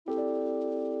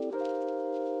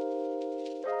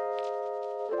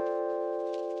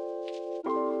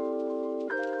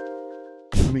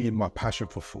Me and my passion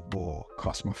for football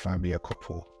cost my family a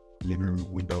couple living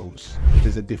room windows.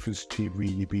 There's a difference between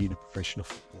really being a professional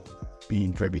footballer,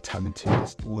 being very talented.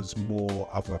 It was more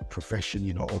of a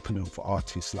profession, opening up for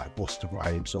artists like Busta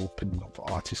Rhymes, opening up for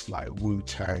artists like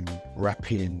Wu-Tang,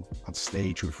 rapping on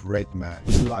stage with Redman. It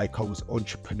was like I was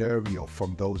entrepreneurial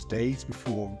from those days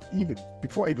before I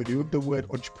even knew the word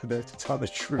entrepreneur, to tell the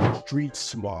truth. Street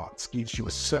smarts gives you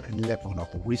a certain level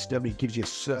of wisdom. It gives you a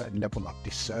certain level of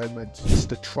discernment. It's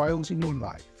the trials in your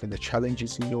life and the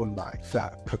challenges in your life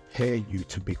that prepare you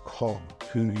to become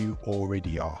who you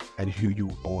already are and who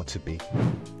you ought to be.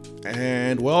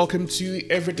 And welcome to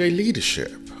Everyday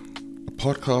Leadership, a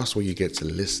podcast where you get to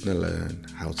listen and learn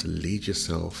how to lead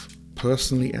yourself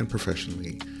personally and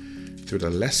professionally through the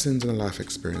lessons and life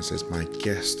experiences my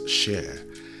guests share,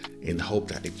 in the hope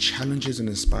that it challenges and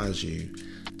inspires you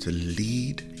to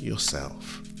lead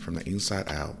yourself from the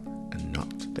inside out and not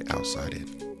the outside in.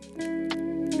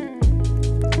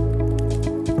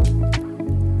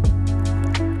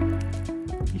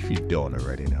 If you don't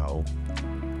already know,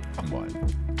 come on.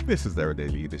 This is Everyday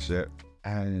Leadership,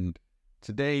 and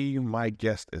today my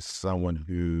guest is someone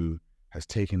who has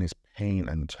taken his pain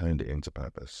and turned it into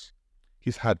purpose.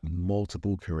 He's had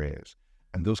multiple careers,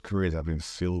 and those careers have been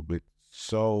filled with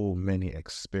so many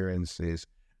experiences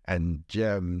and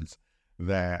gems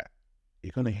that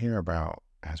you're going to hear about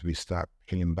as we start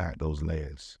peeling back those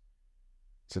layers.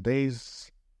 Today's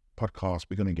podcast,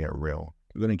 we're going to get real.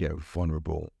 We're going to get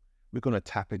vulnerable. We're going to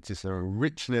tap into some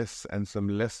richness and some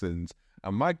lessons.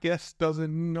 And my guest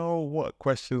doesn't know what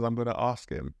questions I'm going to ask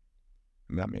him.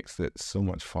 And that makes it so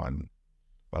much fun.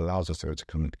 It allows us to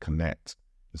connect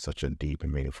in such a deep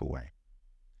and meaningful way.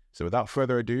 So without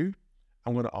further ado,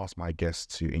 I'm going to ask my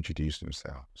guests to introduce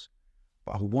themselves.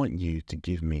 But I want you to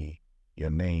give me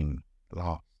your name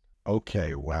last.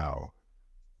 Okay, wow,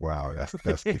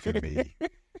 that's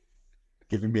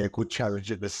giving me a good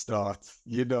challenge at the start,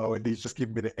 and he's just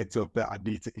giving me the heads up that I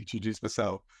need to introduce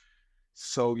myself.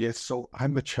 So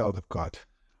I'm a child of God,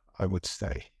 I would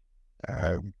say.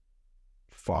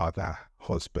 Father,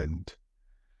 husband,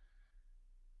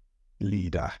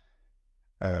 leader,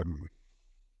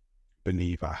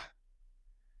 believer,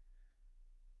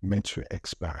 mentor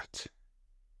expert,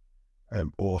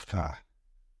 author,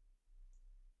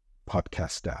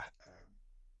 podcaster,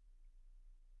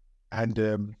 and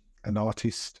an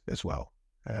artist as well.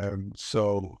 And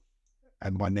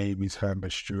my name is Herman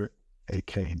Stewart,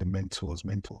 aka the Mentor's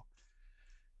Mentor.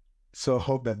 So I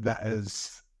hope that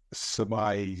has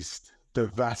surmised the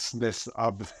vastness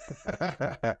of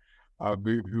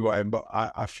who I am. But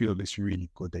I feel it's really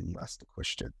good that you asked the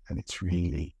question, and it's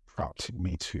really prompted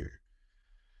me to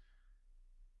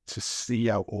see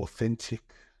how authentic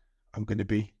I'm going to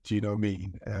be. Do you know what I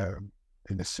mean?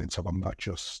 In the sense of I'm not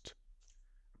just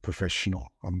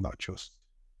professional. I'm not just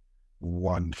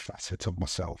one facet of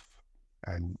myself,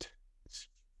 and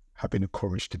having the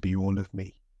courage to be all of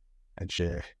me and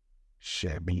share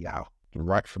me out.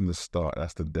 Right from the start,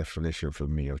 that's the definition for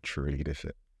me of true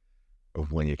leadership,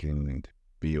 of when you can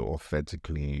be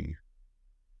authentically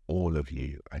all of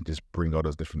you and just bring all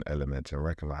those different elements and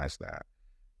recognize that.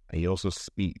 And you also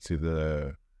speak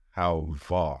to how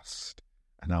vast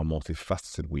and how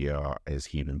multifaceted we are as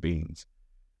human beings.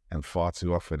 And far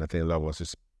too often, I think a lot of us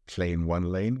just play in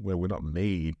one lane, where we're not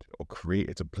made or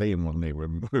created to play in one lane.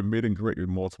 We're made and created with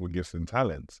multiple gifts and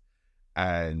talents.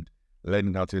 And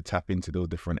learning how to tap into those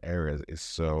different areas is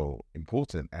so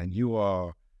important. And you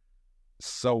are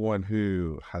someone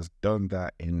who has done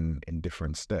that in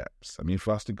different steps. I mean,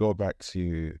 for us to go back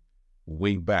to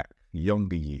way back,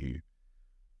 younger you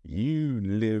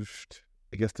lived,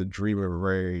 I guess, the dream of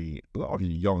a lot of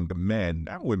young men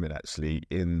and women actually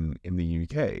in the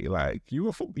UK. Like you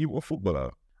were a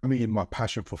footballer. I mean, my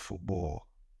passion for football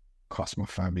cost my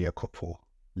family a couple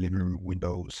living room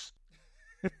windows.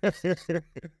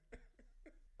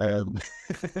 I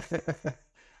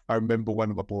remember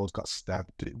one of my balls got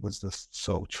stabbed. It was just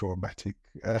so traumatic.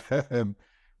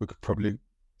 We could probably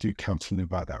do counseling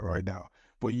about that right now.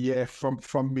 But yeah, from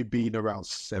me being around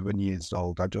 7 years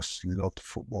old, I just loved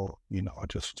football. I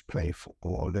just played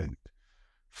football. And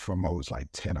from I was like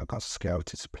 10, I got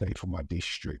scouted to play for my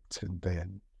district. And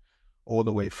then all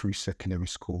the way through secondary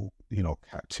school,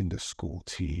 captained the school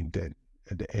team. Then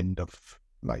at the end of,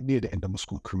 near the end of my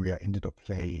school career, I ended up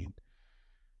playing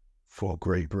for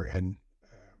Great Britain,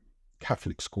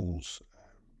 Catholic schools.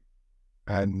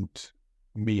 And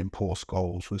me and Paul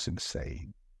Scholes was in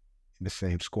the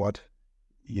same squad.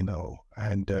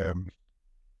 And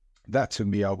that to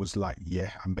me, I was like,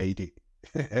 yeah, I made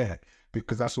it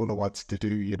because that's all I wanted to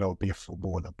do, be a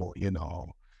footballer. But,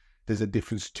 there's a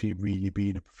difference between really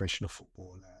being a professional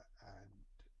footballer and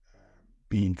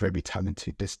being very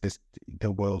talented. There's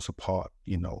the worlds apart,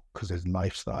 you know, because there's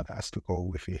lifestyle that has to go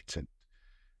with it, and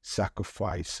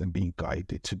sacrifice, and being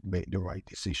guided to make the right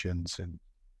decisions and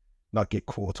not get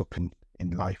caught up in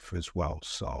life as well.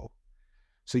 So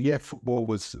yeah, football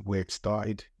was where it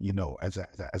started, you know, as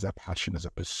a passion, as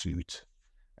a pursuit,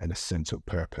 and a sense of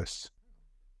purpose.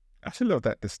 I actually love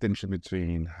that distinction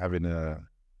between having a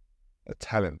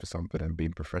talent for something and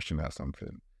being professional at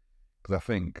something. Because I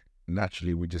think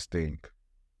naturally we just think,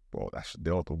 well, that's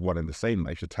they're all the one and the same.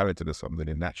 Like if you're talented at something,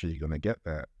 then naturally you're going to get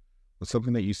that. But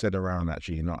something that you said around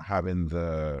actually not having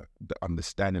the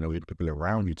understanding of the people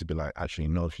around you to be like, actually,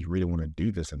 no, if you really want to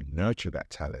do this and nurture that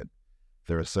talent,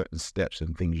 there are certain steps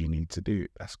and things you need to do.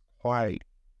 That's quite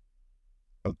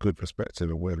a good perspective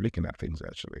and way of looking at things,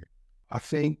 actually. I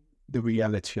think the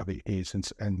reality of it is,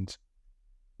 and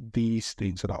these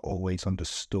things are not always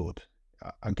understood.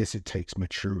 I guess it takes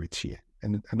maturity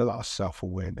and a lot of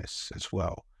self-awareness as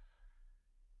well.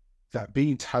 That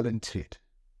being talented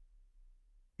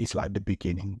is like the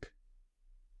beginning.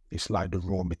 It's like the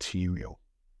raw material.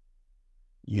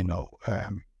 You know,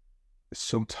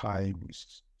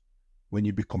 sometimes when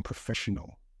you become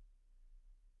professional,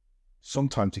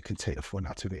 sometimes it can take the fun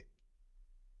out of it.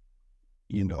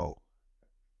 You know,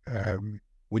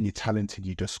 when you're talented,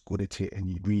 you're just good at it and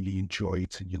you really enjoy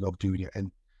it and you love doing it.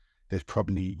 And there's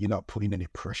probably, you're not putting any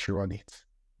pressure on it.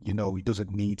 You know, it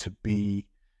doesn't need to be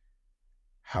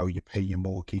how you pay your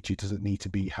mortgage. It doesn't need to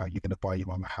be how you're going to buy your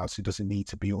mama a house. It doesn't need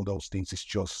to be all those things. It's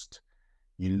just,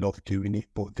 you love doing it.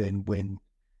 But then when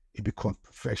it becomes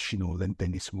professional, then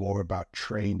it's more about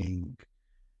training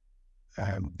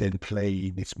than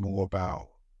playing. It's more about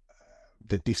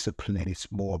the discipline.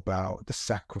 It's more about the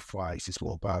sacrifice. It's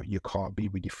more about you can't be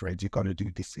with your friends. You got to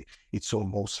do this. It's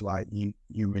almost like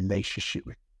your relationship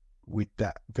with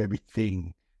that very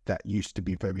thing that used to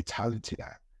be very talented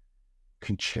at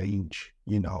can change,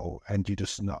 you know, and you're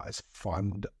just not as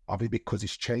fond of it because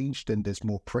it's changed and there's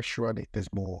more pressure on it.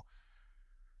 There's more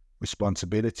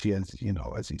responsibility, as you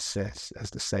know, as it says, as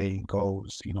the saying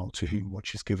goes, you know, to whom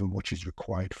much is given, much is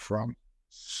required from.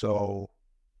 So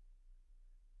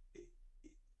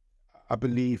I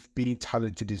believe being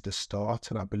talented is the start,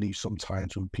 and I believe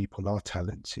sometimes when people are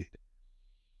talented,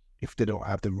 if they don't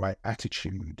have the right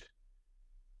attitude,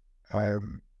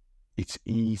 it's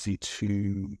easy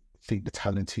to think the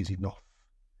talent is enough,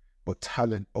 but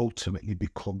talent ultimately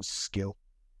becomes skill.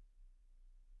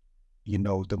 You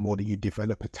know, the more that you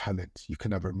develop a talent, you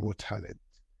can have a raw talent,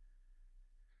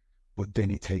 but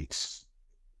then it takes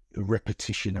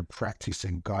repetition and practice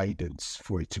and guidance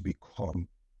for it to become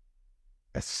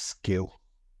a skill.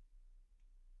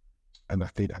 And I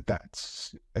think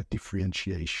that's a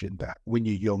differentiation that when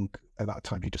you're young, at that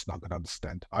time, you're just not going to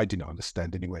understand. I didn't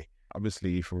understand anyway.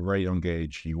 Obviously, from a very young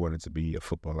age, you wanted to be a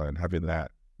footballer, and having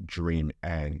that dream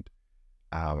and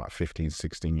at 15,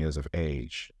 16 years of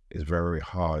age is very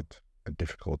hard and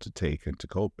difficult to take and to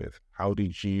cope with. How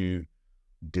did you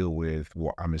deal with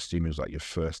what I'm assuming was like your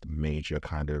first major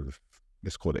kind of,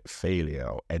 let's call it failure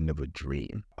or end of a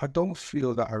dream? I don't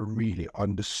feel that I really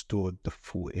understood the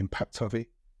full impact of it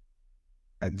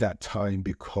at that time,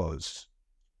 because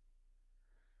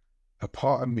a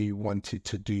part of me wanted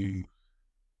to do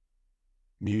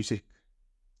music,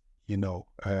 you know,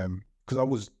 because I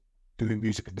was doing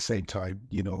music at the same time,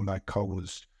 you know, like I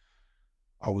was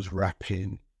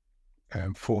rapping,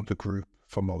 formed a group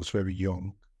from I was very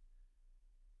young,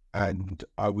 and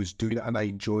I was doing it and I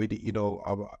enjoyed it, you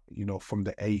know, from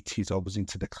the 80s, I was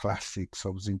into the classics, I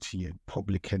was into your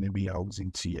Public Enemy, I was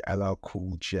into your LL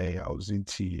Cool J, I was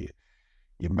into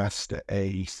your Master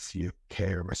Ace, your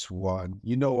KRS-One,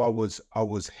 you know, I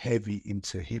was heavy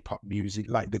into hip hop music,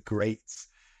 like the greats.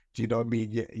 Do you know what I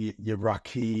mean? Your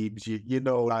Rakims, you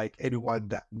know, like anyone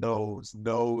that knows,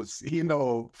 you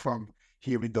know, from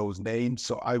hearing those names.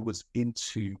 So I was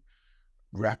into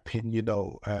rapping, you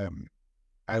know,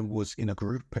 and was in a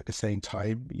group at the same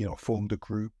time, you know, formed a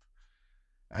group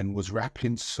and was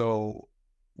rapping. So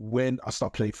when I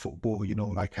started playing football, you know,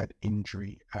 like I had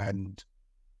injury, and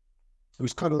it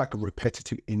was kind of like a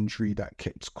repetitive injury that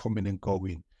kept coming and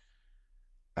going.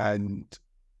 And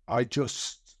I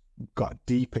just got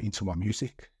deeper into my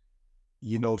music,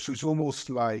 you know, so it's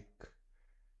almost like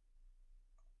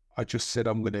I just said,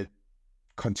 I'm going to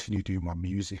continue doing my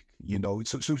music, you know.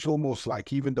 So it's almost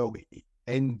like, even though it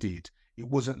ended, it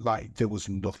wasn't like there was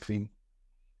nothing,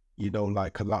 you know,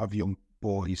 like a lot of young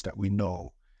boys that we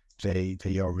know, they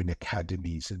are in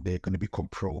academies and they're going to become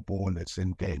pro ballers,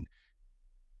 and then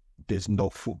there's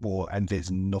no football and there's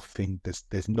nothing,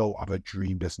 there's no other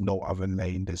dream, there's no other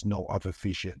lane, there's no other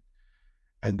vision.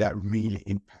 And that really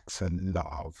impacts a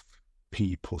lot of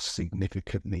people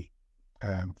significantly.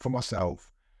 For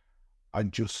myself, I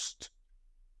just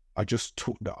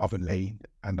took the other lane,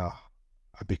 and I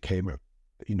became a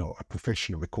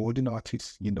professional recording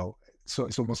artist, So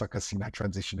it's almost like I seen that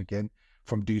transition again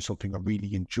from doing something I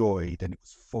really enjoyed and it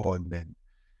was fun and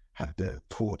had the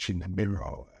torch in the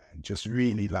mirror and just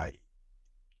really like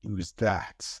it was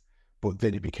that. But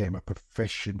then it became a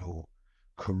professional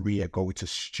career, going to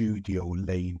studio,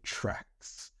 laying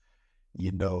tracks,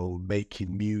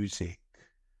 making music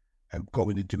and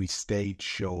going and doing stage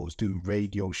shows, doing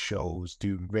radio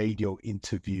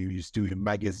interviews, doing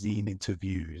magazine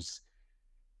interviews.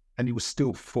 And it was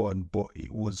still fun, but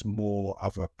it was more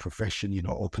of a profession,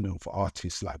 opening up for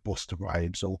artists like Busta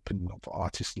Rhymes, opening up for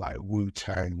artists like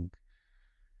Wu-Tang,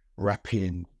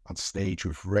 rapping on stage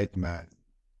with Redman,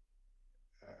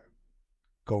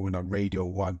 going on Radio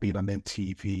 1, being on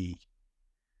MTV,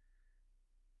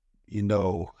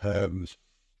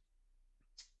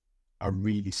 I've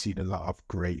really seen a lot of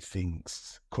great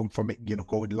things come from it,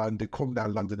 come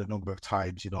down London a number of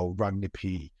times, Rodney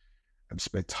P, and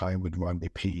spent time with Rodney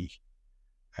P,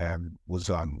 was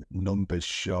on Numbers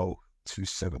show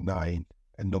 279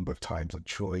 a number of times on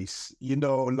Choice,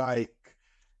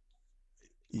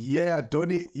 yeah, I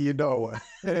done it,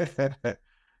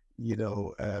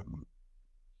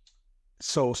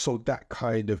 so that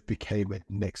kind of became a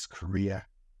next career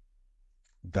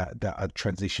that I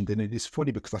transitioned in. And it's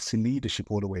funny because I see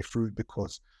leadership all the way through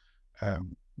because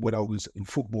when I was in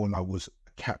football, I was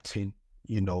a captain,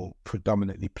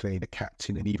 predominantly playing a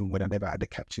captain. And even when I never had a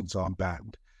captain's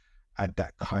armband, I had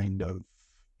that kind of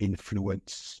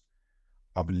influence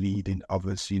of leading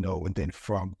others, and then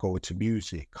from going to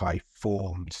music, I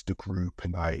formed the group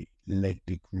and I led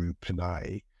the group and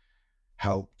I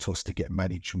helped us to get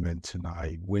management and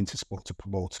I went to spoke to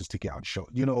promoters to get on show,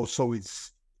 so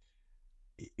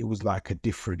it was like a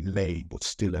different lane, but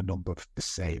still a number of the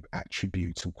same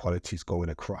attributes and qualities going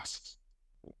across.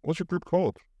 What's your group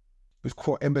called? It was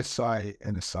called MSI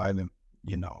and Asylum,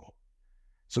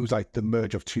 So it was like the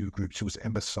merge of two groups. It was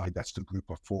MSI, that's the group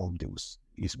I formed.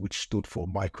 Which stood for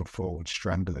Microphone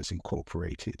Stranglers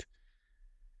Incorporated.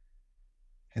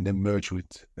 And then merged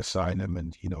with Asylum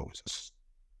and, just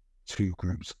two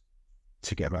groups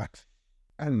together.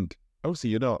 And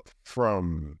obviously you're not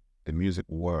from the music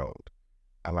world.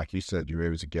 And like you said, you were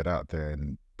able to get out there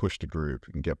and push the group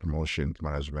and get promotions,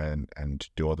 management, and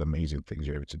do all the amazing things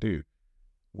you're able to do.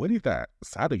 Where did that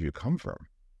side of you come from?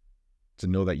 To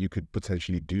know that you could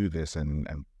potentially do this and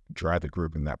drive the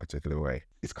group in that particular way?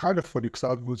 It's kind of funny because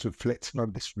I was reflecting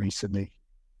on this recently.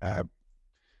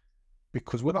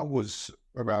 Because when I was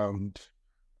around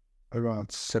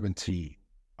 17,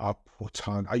 I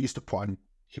used to put on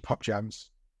hip hop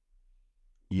jams,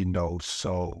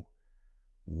 so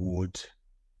would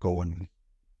go and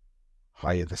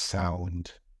hire the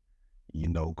sound,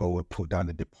 go and put down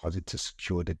a deposit to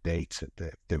secure the date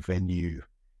at the venue,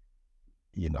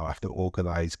 have to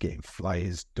organize getting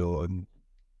flyers done,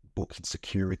 booking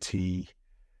security.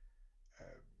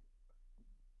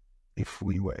 If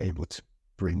we were able to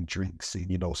bring drinks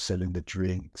in, selling the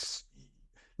drinks,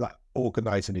 like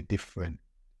organizing the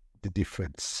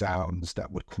different sounds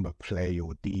that would come and play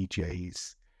or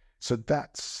DJs. So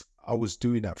I was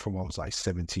doing that from when I was like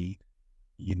 17,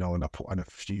 and I put on a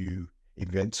few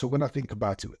events. So when I think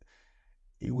about it,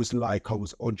 it was like I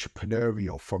was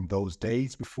entrepreneurial from those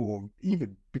days before I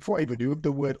even knew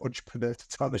the word entrepreneur, to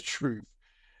tell the truth.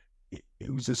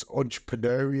 It was just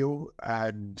entrepreneurial,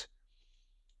 and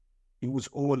it was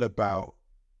all about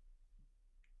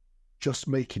just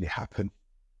making it happen.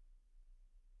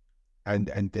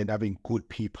 And then having good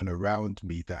people around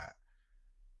me that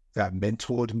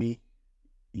mentored me,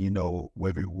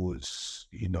 whether it was,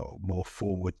 more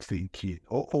forward thinking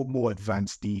or more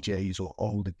advanced DJs or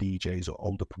older DJs or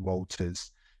older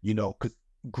promoters, because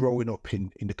growing up in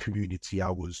the community,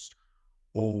 I was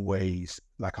always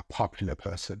like a popular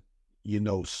person,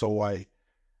 so I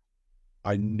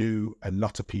knew a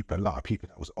lot of people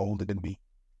that was older than me.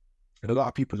 And a lot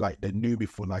of people, like, they knew me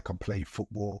for, like, I'm playing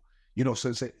football,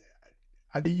 so say,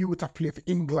 and you would have played for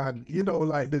England,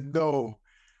 like, they know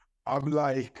I'm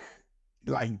like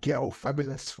ghetto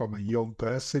fabulous from a young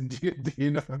person. Do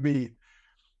you know what I mean?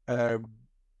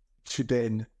 To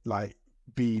then, like,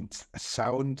 being a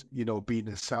sound, and when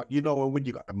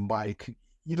you got the mic,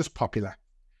 you're just popular,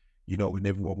 when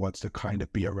everyone wants to kind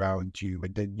of be around you.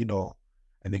 And then,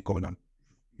 and then going on,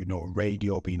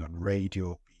 radio, being on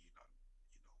radio,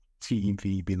 being on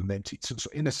TV, being on MTV. So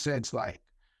in a sense, like,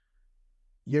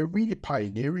 you're really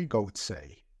pioneering, I would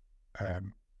say.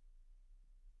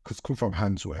 Because come from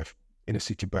Handsworth, inner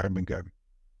city Birmingham,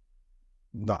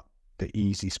 not the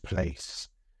easiest place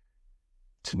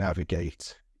to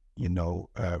navigate, you know.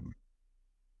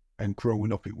 And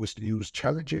growing up, it was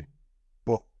challenging,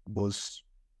 but was,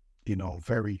 you know,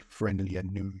 very friendly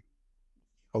and new.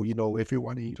 Oh, you know,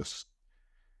 everyone, you just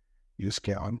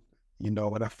get on, you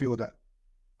know. And I feel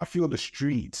the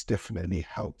streets definitely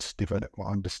helped develop my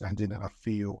understanding, and I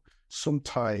feel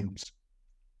sometimes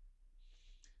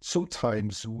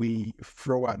we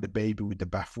throw out the baby with the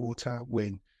bathwater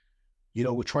when, you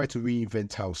know, we're trying to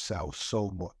reinvent ourselves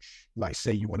so much. Like,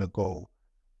 say you want to go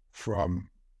from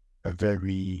a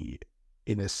very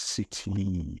inner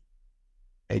city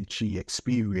edgy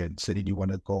experience, and then you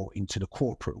want to go into the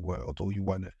corporate world, or you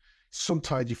want to,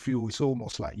 sometimes you feel it's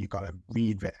almost like you got to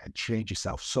reinvent and change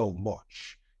yourself so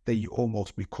much that you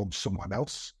almost become someone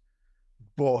else.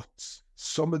 But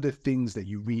some of the things that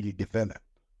you really develop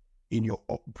in your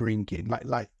upbringing,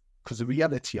 because the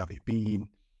reality of it, being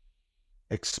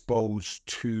exposed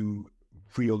to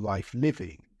real life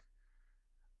living,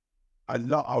 a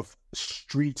lot of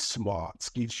street smarts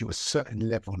gives you a certain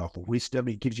level of wisdom.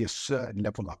 It gives you a certain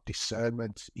level of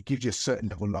discernment. It gives you a certain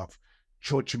level of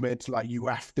judgment. Like, you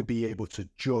have to be able to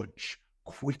judge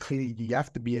quickly. You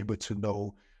have to be able to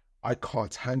know, I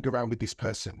can't hang around with this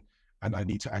person and I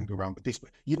need to hang around with this.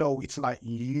 You know, it's like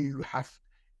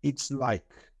it's like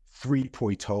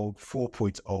 3.0,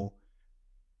 4.0.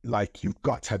 Like, you've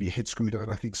got to have your head screwed on.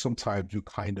 And I think sometimes you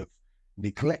kind of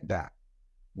neglect that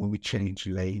when we change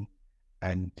lane.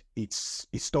 And it's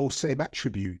those same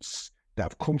attributes that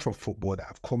have come from football, that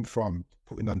have come from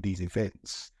putting on these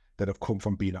events, that have come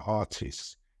from being an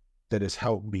artist, that has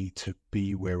helped me to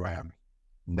be where I am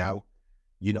now.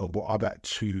 You know, but I've had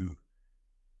to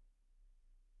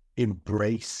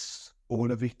embrace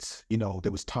all of it. You know,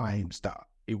 there was times that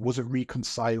it wasn't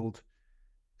reconciled.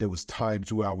 There was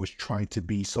times where I was trying to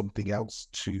be something else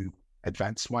to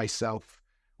advance myself,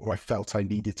 or I felt I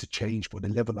needed to change, but the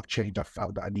level of change I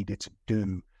felt that I needed to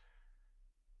do,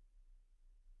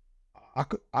 I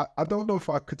don't know if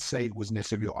I could say it was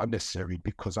necessary or unnecessary,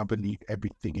 because I believe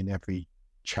everything in every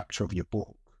chapter of your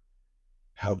book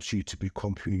helps you to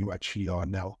become who you actually are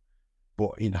now.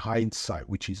 But in hindsight,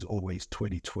 which is always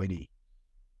 2020,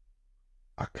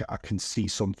 I can see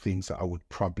some things that I would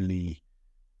probably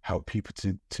help people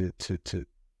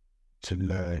to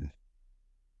learn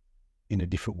in a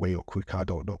different way or quicker. I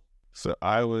don't know. So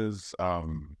I was,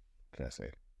 can I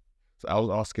say? So I was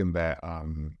asking that,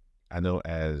 I know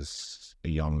as a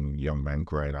young man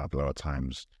growing up, a lot of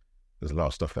times there's a lot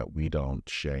of stuff that we don't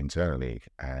share internally,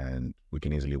 and we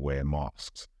can easily wear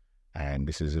masks. And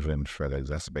this is even further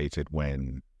exacerbated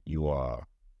when you are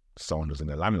someone who's in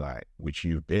the limelight, which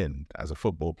you've been as a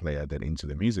football player, then into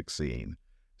the music scene.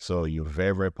 So you're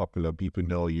very, very popular. People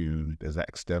know you. There's that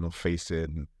external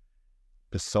facing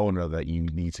persona that you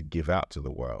need to give out to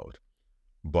the world.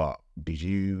 But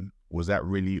was that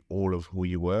really all of who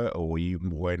you were, or were you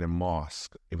wearing a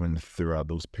mask even throughout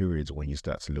those periods when you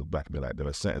start to look back and be like, there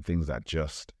were certain things that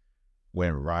just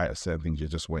went right, or certain things you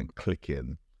just weren't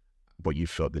clicking, but you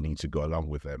felt the need to go along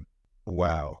with them?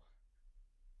 Wow.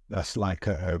 That's like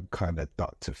a kind of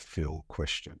Dr. Phil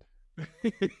question.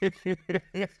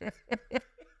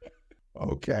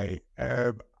 Okay.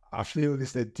 I feel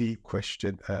this is a deep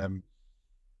question,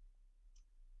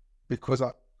 because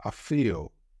I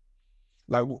feel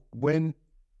like when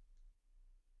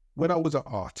I was an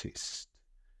artist,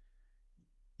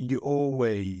 you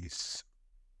always,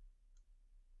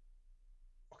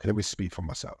 okay, let me speak for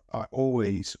myself. I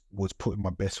always was putting my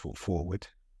best foot forward,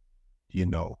 you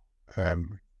know.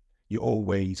 You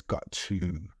always got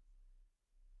to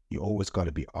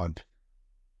be on,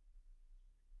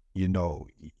 you know.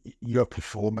 You're a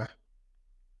performer,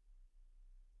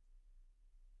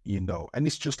 you know, and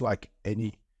it's just like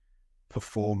any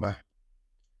performer.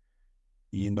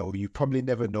 You know, you probably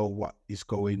never know what is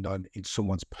going on in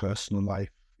someone's personal life.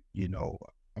 You know,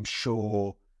 I'm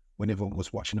sure when everyone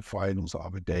was watching the finals the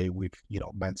other day with, you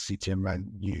know, Man City and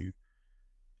Man U,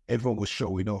 everyone was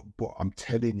showing up. But I'm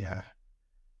telling you,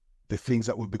 the things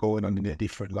that would be going on in their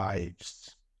different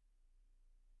lives,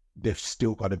 they've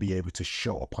still got to be able to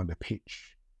show up on the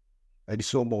pitch. And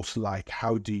it's almost like,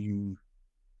 how do you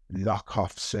lock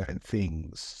off certain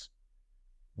things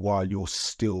while you're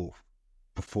still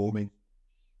performing?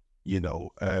 You know,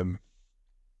 and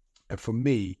for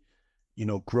me, you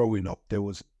know, growing up, there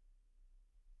was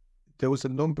a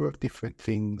number of different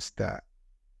things that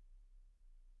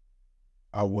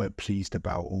I weren't pleased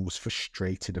about or was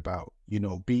frustrated about. You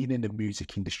know, being in the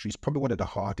music industry is probably one of the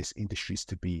hardest industries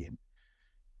to be in.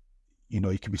 You know,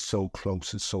 you can be so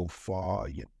close and so far.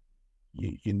 You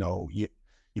know, you're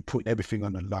putting everything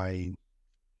on the line.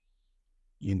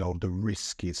 the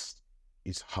risk is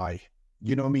high.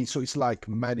 You know what I mean? So it's like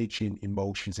managing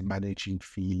emotions and managing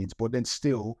feelings, but then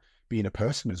still being a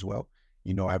person as well.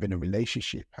 Having a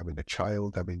relationship, having a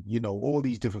child, having, all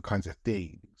these different kinds of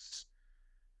things.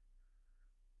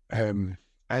 And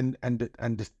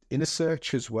the inner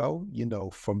search as well,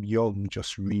 from young,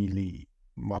 just really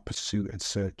my pursuit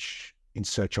and in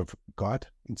search of God,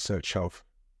 in search of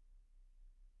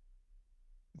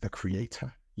the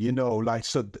creator,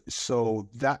 so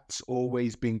that's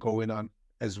always been going on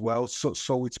as well.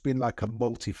 So it's been like a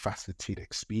multifaceted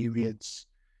experience.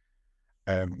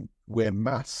 Wear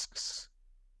masks.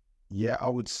 Yeah, I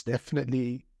was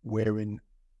definitely wearing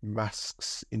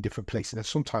masks in different places. And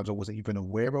sometimes I wasn't even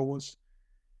aware I was.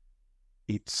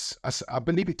 I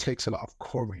believe it takes a lot of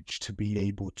courage to be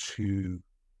able to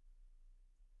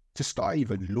start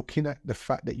even looking at the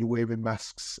fact that you're wearing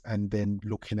masks and then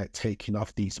looking at taking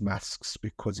off these masks,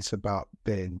 because it's about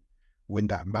then when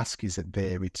that mask isn't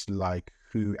there, it's like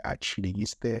who actually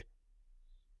is there,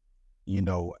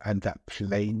 and that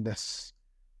plainness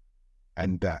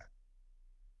and that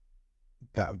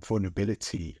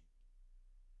vulnerability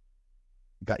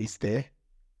that is there,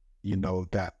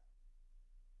 that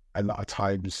a lot of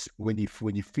times when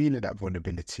you're feeling that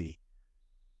vulnerability,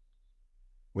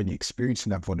 when you're experiencing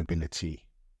that vulnerability,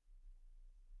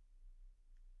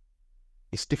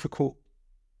 it's difficult,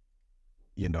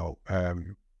 and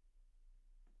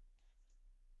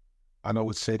I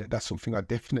would say that that's something I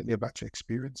definitely have had to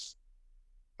experience.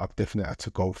 I've definitely had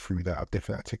to go through that. I've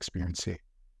definitely had to experience it.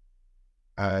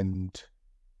 And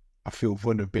I feel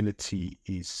vulnerability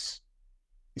is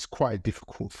quite a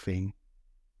difficult thing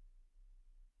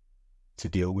to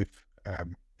deal with,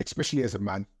 especially as a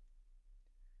man.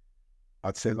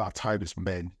 I'd say a lot of times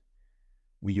men,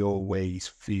 we always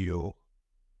feel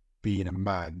being a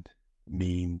man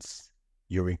means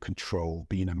you're in control.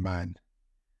 Being a man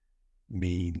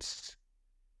means,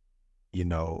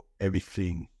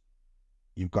 everything,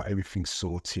 you've got everything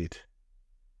sorted.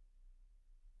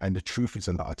 And the truth is,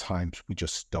 a lot of times we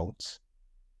just don't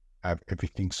have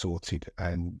everything sorted.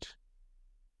 And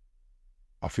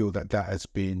I feel that's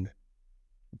been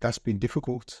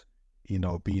difficult,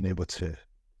 being able to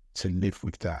live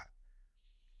with that.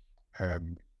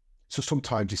 So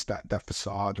sometimes it's that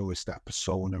facade, or it's that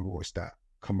persona, or it's that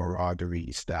camaraderie,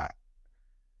 it's that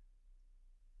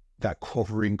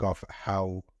covering of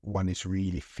how one is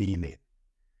really feeling.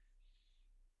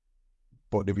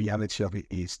 But the reality of it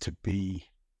is to be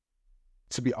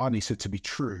honest and to be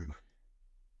true.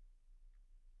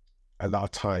 A lot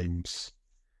of times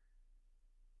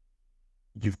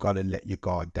you've got to let your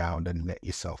guard down and let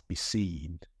yourself be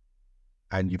seen.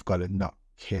 And you've got to not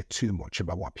care too much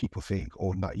about what people think,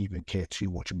 or not even care too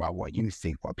much about what you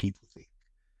think, what people think,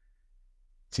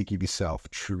 to give yourself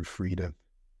true freedom,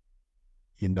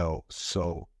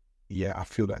 So yeah, I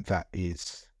feel that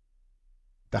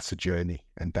that's a journey,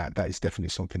 and that is definitely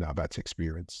something that I've had to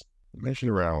experience. You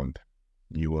mentioned around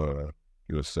you were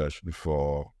searching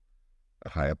for a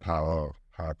higher power,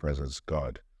 higher presence,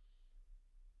 God.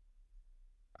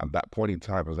 At that point in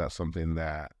time, was that something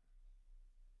that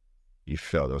you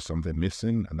felt there was something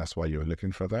missing, and that's why you were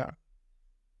looking for that?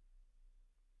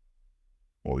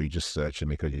 Or were you just searching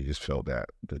because you just felt that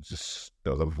there was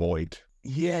a void?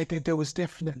 Yeah, there was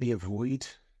definitely a void.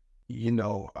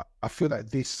 I feel like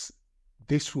this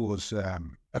was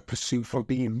a pursuit from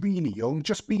being really young,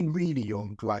 just being really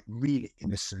young, like really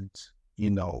innocent,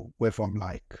 whether I'm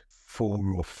like 4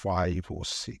 or 5 or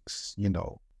 6, and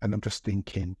I'm just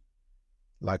thinking,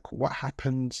 like, what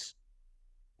happens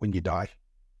when you die?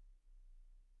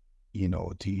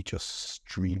 Do you just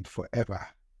dream forever?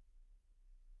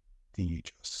 Do you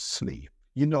just sleep?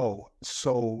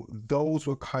 So those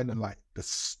were kind of like the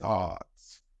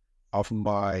starts of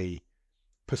my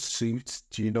pursuit.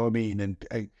 Do you know what I mean? And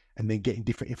then getting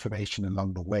different information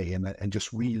along the way, and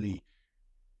just really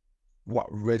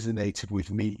what resonated with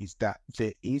me is that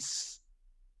there is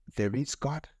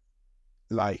God.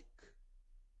 Like,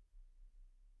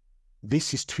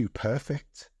 this is too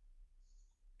perfect.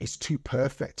 It's too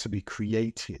perfect to be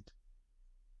created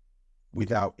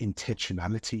without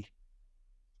intentionality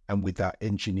and without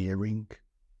engineering.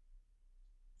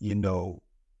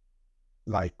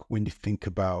 Like when you think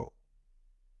about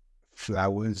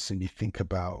flowers and you think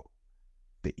about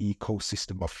the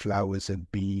ecosystem of flowers,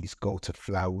 and bees go to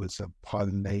flowers and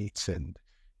pollinate and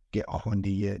get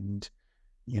honey, and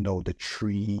the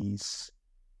trees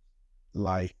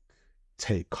like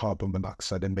take carbon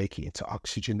monoxide and make it into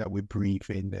oxygen that we breathe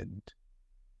in, and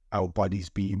our bodies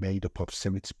being made up of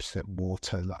 70%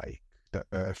 water. Like, the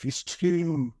earth is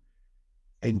too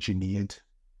engineered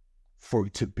for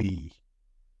it to be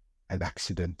an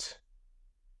accident.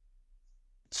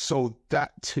 So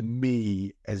that to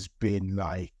me has been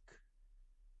like,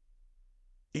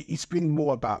 it's been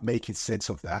more about making sense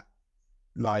of that.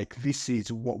 Like, this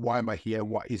is why am I here?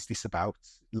 What is this about?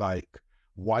 Like,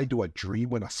 why do I dream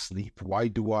when I sleep?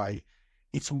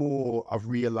 It's more, I've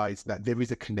realized that there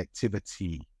is a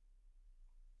connectivity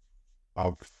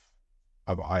of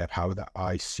a higher power that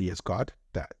I see as God,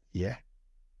 that, yeah.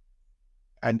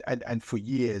 And for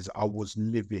years I was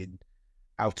living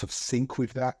out of sync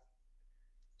with that.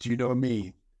 Do you know what I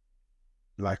mean?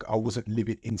 Like, I wasn't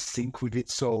living in sync with it.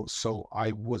 So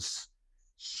I was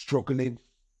struggling,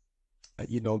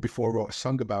 before I wrote a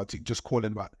song about it, just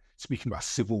speaking about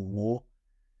civil war.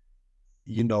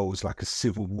 It was like a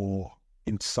civil war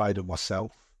inside of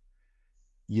myself,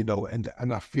 and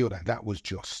I feel that was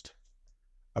just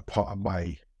a part of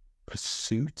my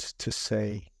pursuit to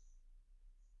say,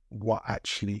 what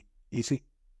actually is it?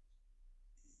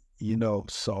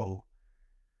 So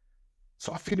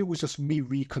I feel it was just me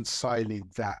reconciling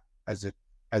that as a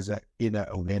inner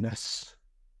awareness,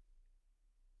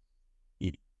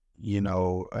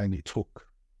 and it took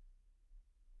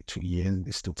years, and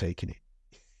it's still taking it.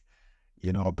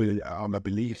 I'm a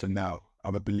believer now.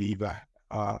 I'm a believer,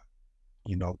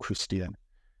 Christian.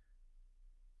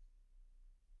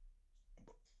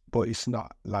 But it's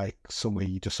not like somewhere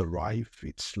you just arrive.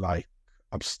 It's like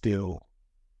I'm still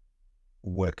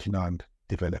working on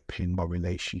developing my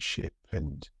relationship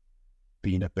and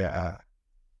being a better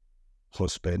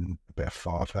husband, a better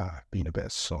father, being a better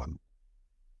son,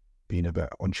 being a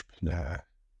better entrepreneur,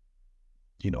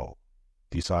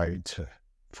 desiring to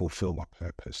fulfill my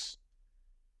purpose,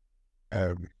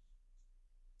 and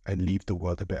leave the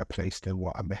world a better place than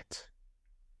what I met,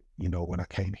 when I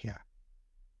came here.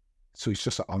 So it's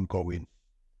just an ongoing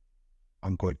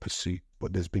pursuit,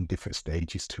 but there's been different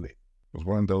stages to it. Was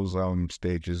one of those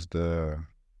stages the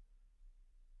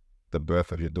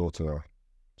birth of your daughter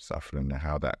suffering, and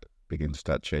how that begins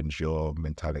to change your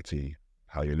mentality,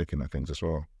 how you're looking at things as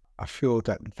well? I feel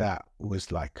that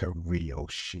was like a real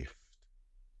shift.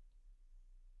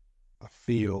 I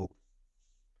feel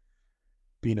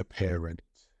being a parent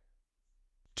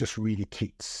just really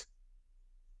kicks,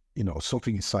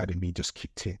 something inside of me just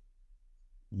kicked in,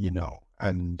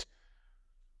 and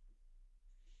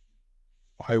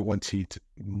I wanted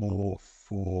more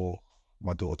for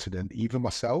my daughter than even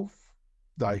myself.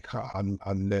 Like, I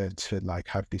learned to like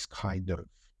have this kind of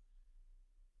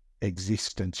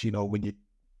existence, when you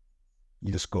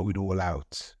just go it all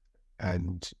out.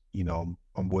 And,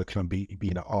 I'm working on being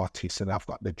an artist, and I've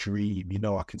got the dream,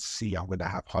 I can see I'm going to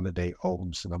have holiday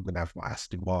homes, and I'm going to have my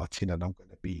Aston Martin, and I'm going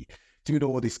to be doing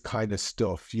all this kind of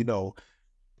stuff,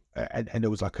 and it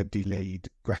was like a delayed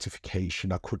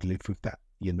gratification. I could live with that,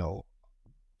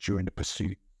 during the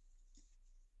pursuit.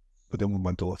 But then when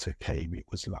my daughter came, it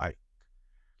was like,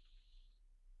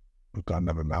 I've got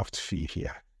another mouth to feed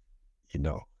here,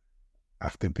 I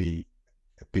have to be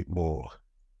a bit more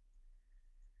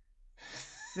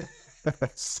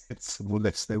sensible,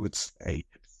 as they would say,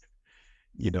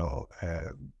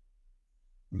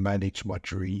 manage my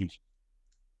dream,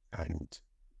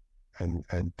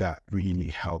 and that really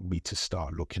helped me to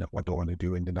start looking at what I want to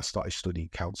do. And then I started studying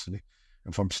counseling,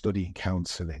 and from studying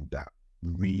counseling, that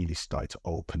really started to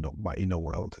open up my inner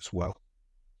world as well,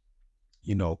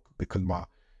 because my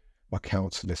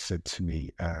counselor said to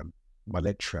me, my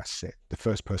lecturer said, the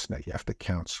first person that you have to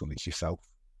counsel is yourself,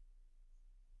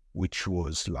 which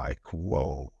was like,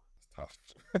 whoa. Tough.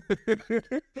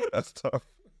 That's tough.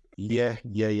 Yeah.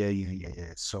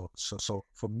 So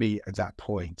for me at that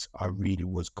point, I really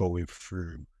was going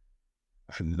through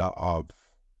a lot of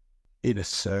inner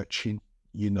searching,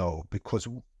 because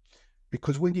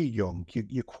when you're young,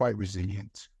 you're quite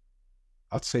resilient.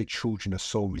 I'd say children are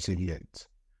so resilient,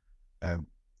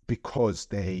 because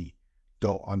they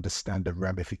don't understand the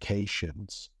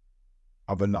ramifications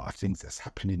of a lot of things that's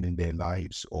happening in their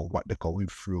lives, or what they're going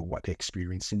through, what they're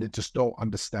experiencing. They just don't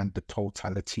understand the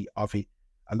totality of it.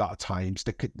 A lot of times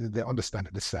they understand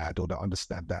that they're sad, or they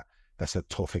understand that that's a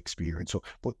tough experience,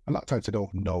 but a lot of times they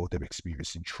don't know they're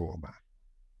experiencing trauma,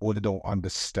 or they don't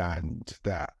understand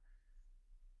that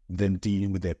them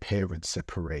dealing with their parents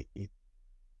separated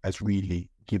has really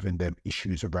given them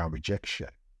issues around rejection,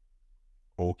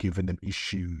 or given them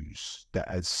issues that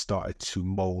has started to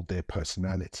mold their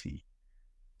personality.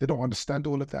 They don't understand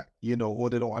all of that, or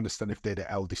they don't understand if they're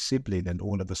the eldest sibling, and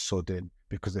all of a sudden,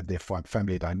 because of their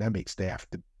family dynamics, they have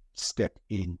to step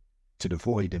in to the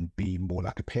void and be more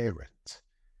like a parent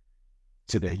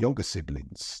to their younger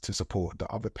siblings to support the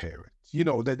other parents. They're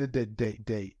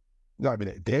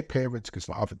parents, because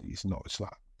for other, it's not.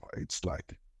 It's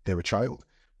like they're a child,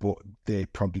 but they're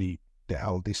probably the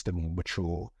eldest and more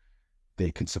mature.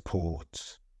 They can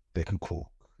support, they can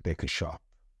cook, they can shop,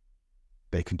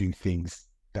 they can do things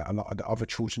that a lot of the other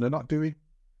children are not doing.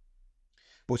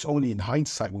 But it's only in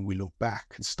hindsight when we look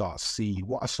back and start seeing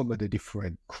what are some of the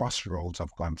different crossroads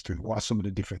I've gone through, what are some of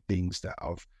the different things that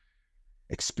I've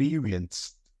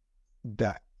experienced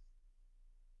that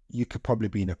you could probably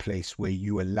be in a place where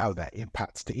you allow that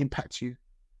impact to impact you.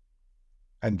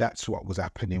 And that's what was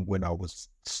happening when I was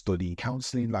studying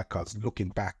counseling. Like, I was looking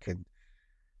back and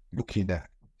looking at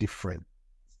different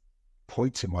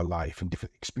points in my life and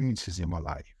different experiences in my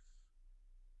life.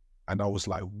 And I was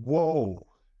like, whoa,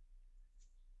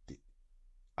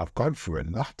 I've gone through a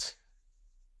lot.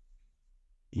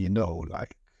 You know,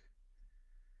 like,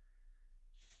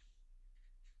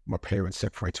 my parents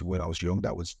separated when I was young.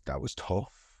 That was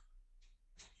tough.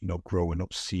 You know, growing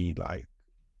up, seeing like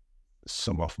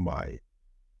some of my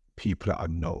people that I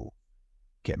know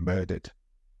get murdered.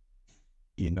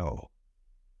 You know,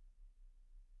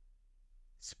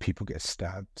 people get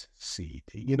stabbed, see,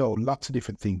 you know, lots of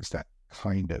different things that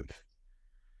kind of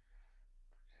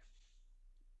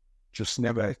just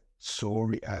never saw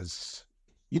it as,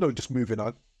 you know, just moving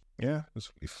on. Yeah,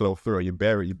 you flow through it, you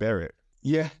bear it.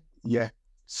 Yeah.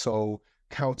 So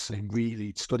counseling,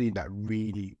 really studying that,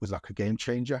 really was like a game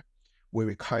changer, where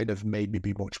it kind of made me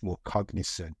be much more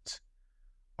cognizant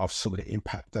of some of the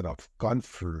impact that I've gone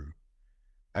through,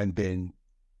 and then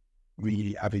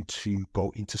really having to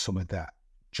go into some of that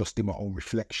just in my own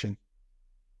reflection,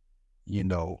 you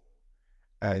know.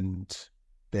 And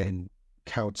then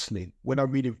counseling, when I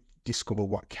really discovered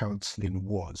what counseling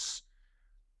was,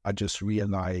 I just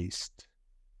realized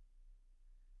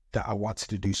that I wanted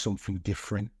to do something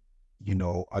different. You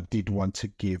know, I did want to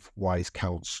give wise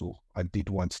counsel. I did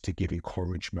want to give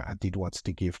encouragement. I did want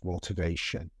to give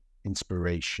motivation,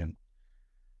 inspiration.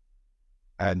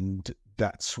 And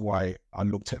that's why I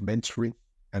looked at mentoring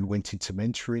and went into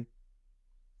mentoring,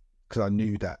 because I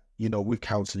knew that, you know, with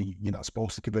counseling, you're not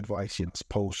supposed to give advice. You're not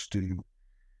supposed to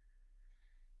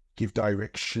give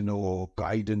direction or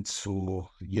guidance, or,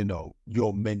 you know,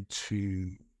 you're meant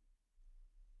to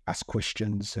ask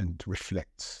questions and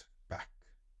reflect back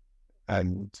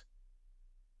and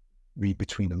read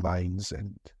between the lines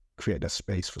and create a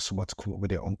space for someone to come up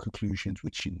with their own conclusions,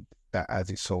 which that has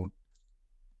its own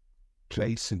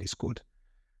place and it's good.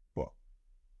 But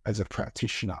as a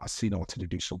practitioner, I seen I wanted to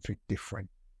do something different.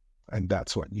 And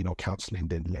that's what, you know, counseling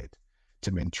then led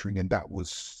to mentoring. And that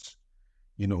was,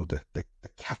 you know, the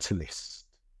catalyst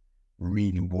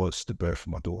really was the birth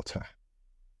of my daughter.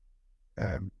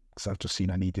 Because I've just seen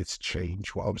I needed to change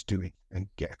what I was doing and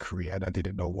get a career, and I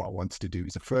didn't know what I wanted to do.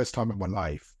 It's the first time in my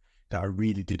life that I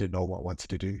really didn't know what I wanted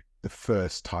to do. The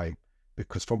first time,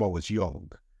 because from I was young,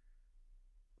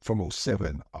 from I was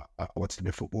 7, I wanted to be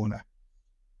a footballer.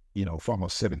 You know, from I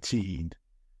was 17,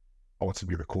 I wanted to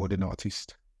be a recording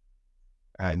artist.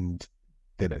 And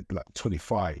then at like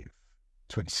 25,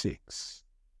 26,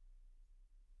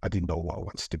 I didn't know what I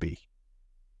wanted to be.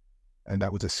 And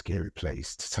that was a scary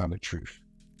place, to tell the truth.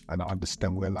 And I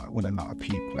understand when a lot of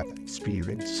people have that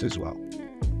experience as well.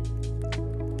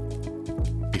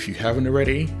 If you haven't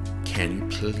already, can you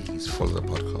please follow the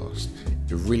podcast?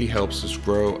 It really helps us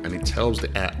grow, and it tells the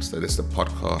apps that it's a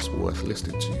podcast worth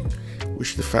listening to,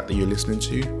 which the fact that you're listening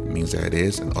to means that it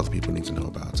is, and other people need to know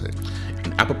about it.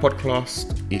 In Apple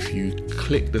Podcast, if you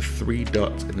click the 3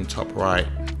 dots in the top right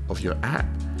of your app,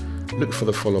 look for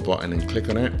the follow button and click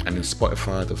on it. And in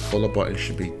Spotify, the follow button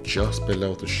should be just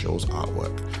below the show's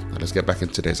artwork. Now let's get back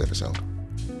into today's episode.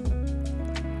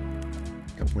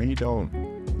 When you don't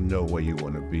know where you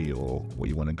want to be or what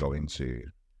you want to go into,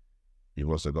 you've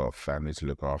also got a family to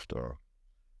look after.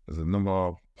 There's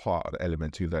another part of the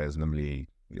element to that is normally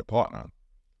your partner.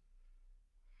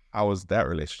 How was that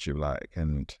relationship like,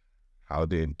 and how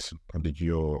did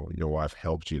your wife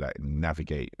help you like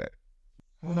navigate that?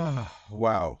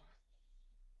 Wow.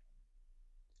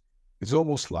 It's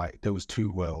almost like there was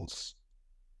 2 worlds,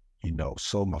 you know.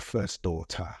 So my first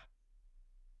daughter,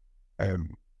 it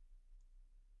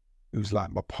was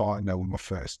like my partner with my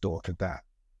first daughter, that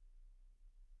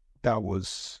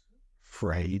was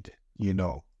frayed, you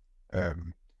know.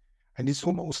 And it's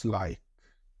almost like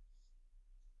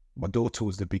my daughter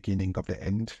was the beginning of the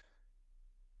end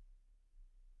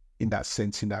in that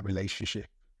sense, in that relationship.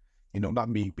 You know, not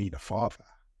me being a father,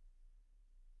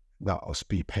 not us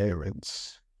being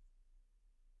parents,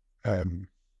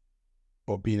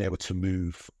 but being able to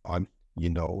move on, you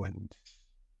know, and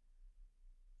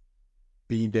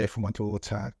being there for my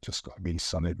daughter. Just got a really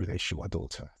solid relationship with my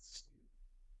daughter.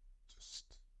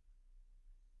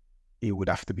 It would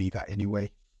have to be that anyway.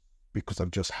 because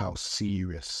of just how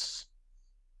serious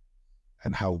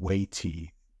and how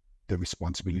weighty the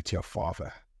responsibility of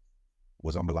father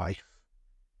was on my life,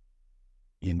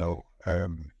 you know.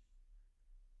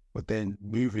 But then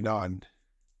moving on,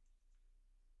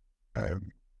 I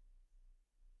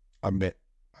met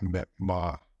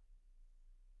my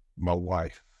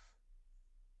wife,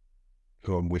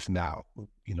 who I'm with now.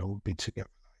 You know, we've been together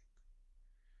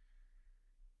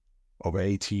over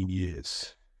 18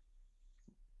 years.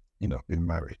 You know, been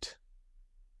married.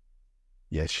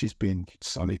 Yeah, she's been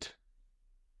solid.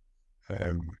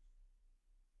 Been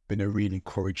a real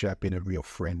encourager, been a real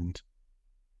friend,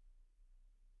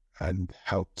 and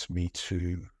helped me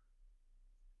to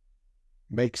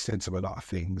make sense of a lot of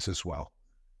things as well.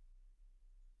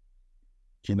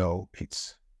 You know,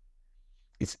 it's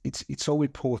so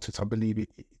important. I believe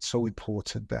it's so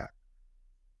important that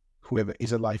whoever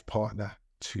is a life partner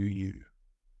to you,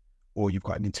 or you've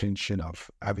got an intention of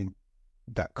having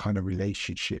that kind of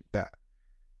relationship, that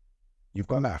you've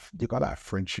got to have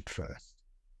friendship first.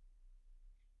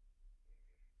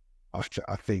 I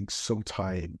think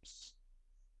sometimes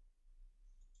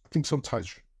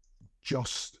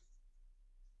just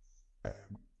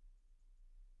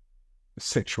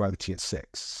sexuality and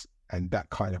sex and that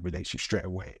kind of relationship straight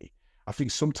away, I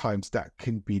think sometimes that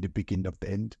can be the beginning of the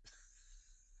end.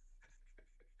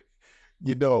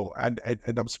 You know, and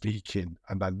I'm speaking,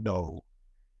 and I know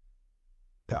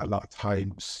that a lot of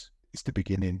times it's the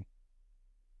beginning.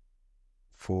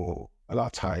 For a lot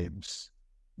of times,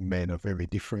 men are very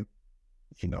different.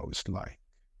 You know, it's like,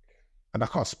 and I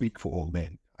can't speak for all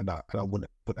men, and I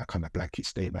wouldn't put that kind of blanket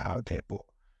statement out there, but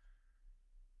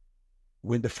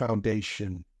when the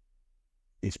foundation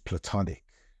is platonic,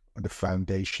 or the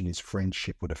foundation is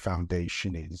friendship, or the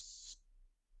foundation is,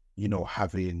 you know,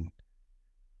 having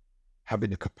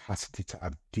the capacity to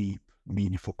have deep,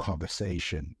 meaningful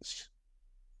conversations,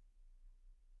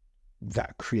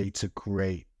 that creates a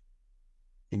great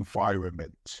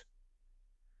environment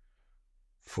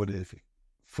for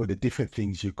the different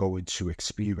things you're going to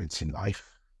experience in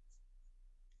life.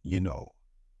 You know,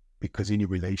 because in your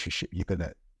relationship, you're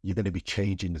gonna be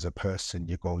changing as a person.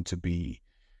 You're going to be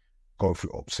going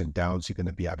through ups and downs. You're going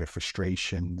to be having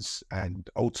frustrations, and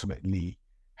ultimately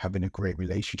having a great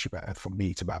relationship. And for me,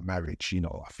 it's about marriage. You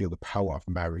know, I feel the power of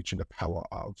marriage and the power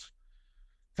of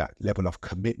that level of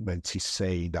commitment is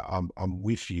saying that I'm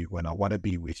with you and I want to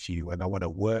be with you and I want to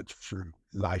work through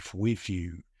life with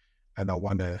you, and I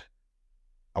want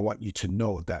you to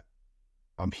know that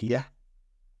I'm here,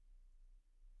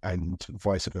 and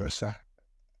vice versa.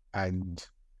 And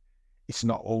it's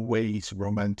not always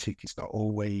romantic. It's not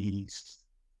always,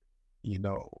 you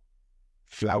know,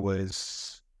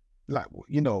 flowers. Like,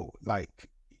 you know, like,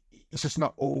 it's just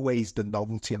not always the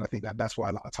novelty. And I think that's why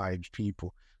a lot of times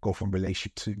people go from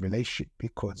relationship to relationship,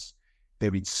 because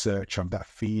they're in search of that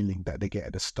feeling that they get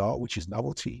at the start, which is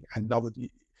novelty. And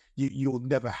novelty, you'll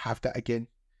never have that again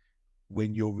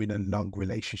when you're in a long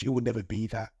relationship. It will never be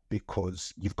that,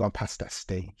 because you've gone past that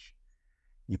stage.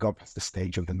 You've gone past the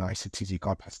stage of the niceties. You've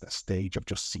gone past that stage of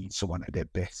just seeing someone at their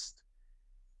best.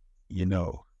 You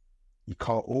know, you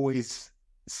can't always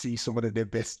see someone at their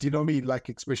best. Do you know what I mean? Like,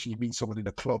 especially you meet someone in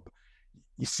a club,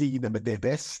 you see them at their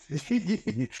best.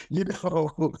 You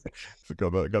know, So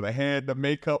got the hair, the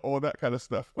makeup, all that kind of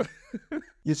stuff.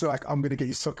 you're so like, I'm gonna get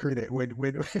you sucker in it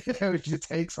when she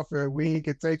takes off her wig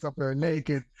and takes off her leg,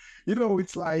 and you know,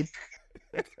 it's like,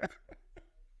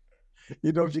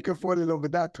 you know, if you can fall in love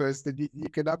with that person, you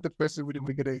can have the person with the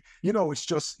wig. And you know, it's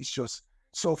just.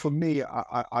 So for me,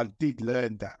 I did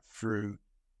learn that through.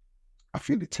 I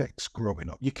feel it takes growing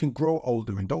up. You can grow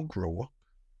older and don't grow up.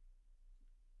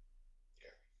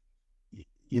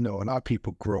 You know, a lot of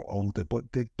people grow older,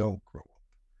 but they don't grow up.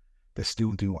 They're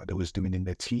still doing what they was doing in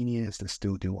their teen years. They're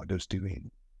still doing what they was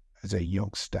doing as a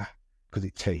youngster, because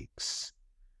it takes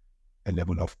a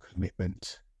level of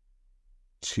commitment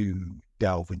to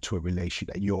delve into a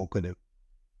relationship that you're going to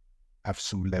have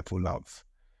some level of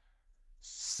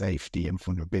safety and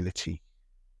vulnerability.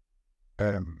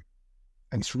 And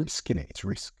it's risk, innit? It's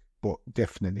risk. But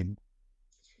definitely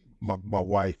my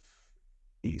wife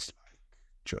is like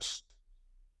just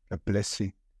a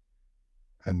blessing,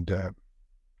 and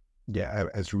yeah,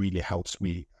 has really helped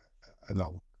me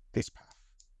along this path.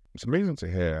 It's amazing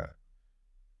to hear,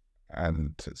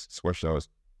 and it's a question I was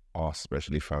asked,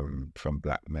 especially from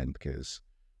Black men, because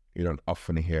you don't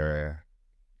often hear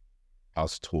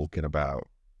us talking about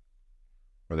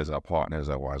whether it's our partners,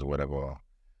 our wives, or whatever,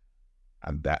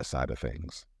 and that side of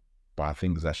things. But I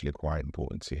think it's actually quite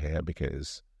important to hear,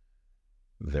 because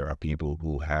there are people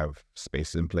who have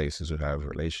spaces and places, who have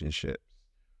relationships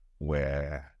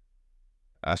where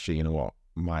actually, you know what?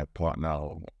 My partner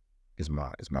is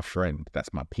my friend.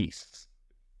 That's my peace.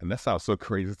 And that sounds so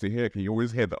crazy to hear, because you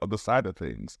always hear the other side of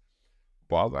things.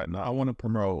 But I was like, no, I want to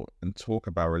promote and talk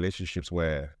about relationships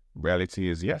where reality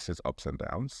is, yes, it's ups and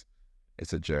downs.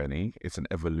 It's a journey. It's an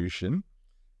evolution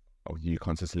of you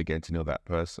consistently getting to know that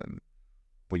person.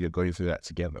 But you're going through that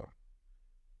together.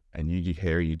 And you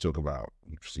hear you talk about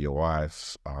your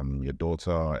wife, your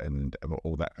daughter, and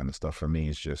all that kind of stuff. For me,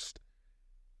 it's just,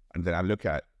 and then I look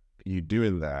at you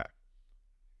doing that,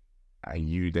 and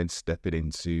you then step it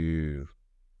into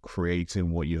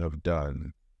creating what you have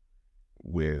done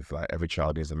with like Every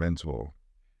Child Needs a Mentor.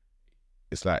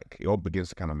 It's like it all begins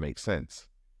to kind of make sense,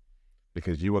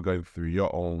 because you are going through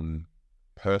your own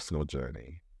personal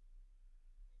journey,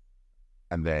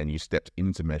 and then you stepped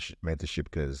into mentorship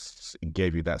because it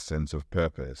gave you that sense of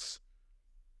purpose.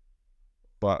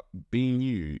 But being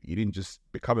you didn't just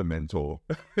become a mentor.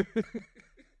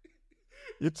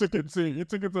 You took it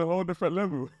to a whole different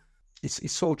level.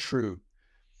 It's so true.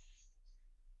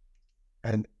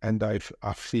 And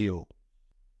I feel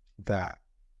that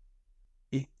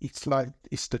it's like,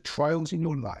 it's the trials in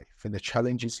your life and the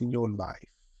challenges in your life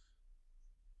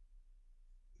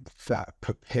that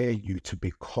prepare you to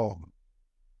become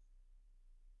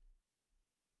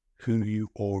who you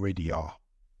already are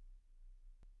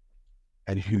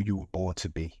and who you were born to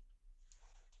be.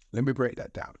 Let me break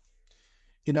that down.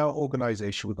 In our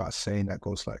organization, we've got a saying that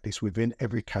goes like this: within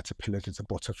every caterpillar, there's a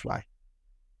butterfly.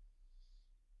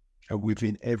 And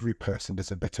within every person,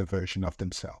 there's a better version of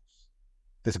themselves.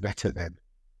 There's a better them,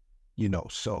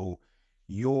 so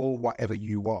you're whatever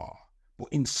you are, but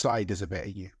inside there's a better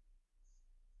you.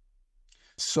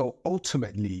 So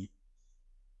ultimately,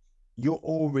 you're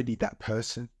already that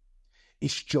person.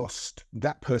 It's just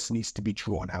that person needs to be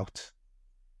drawn out.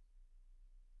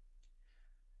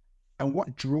 And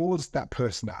what draws that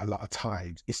person out a lot of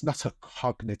times, it's not a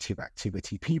cognitive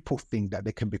activity. People think that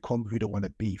they can become who they want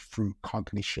to be through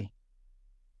cognition.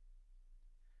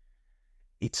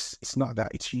 It's not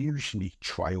that. It's usually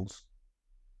trials.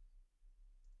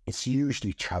 It's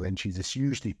usually challenges. It's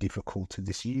usually difficulties.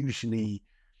 It's usually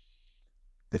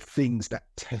the things that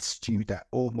test you, that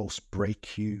almost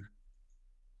break you.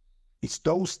 It's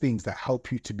those things that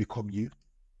help you to become you.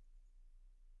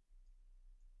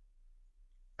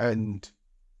 And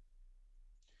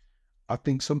I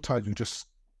think sometimes we just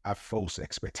have false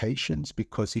expectations,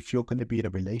 because if you're going to be in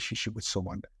a relationship with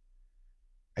someone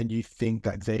and you think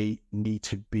that they need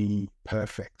to be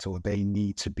perfect or they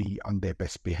need to be on their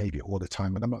best behavior all the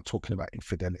time, and I'm not talking about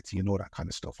infidelity and all that kind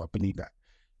of stuff. I believe that,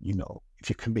 if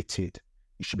you're committed,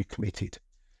 you should be committed,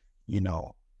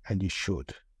 and you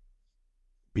should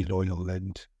be loyal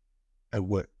and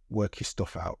work your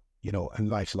stuff out, and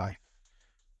life's life.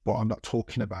 But I'm not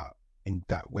talking about in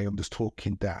that way. I'm just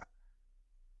talking that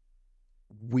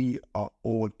we are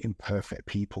all imperfect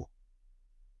people.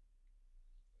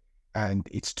 And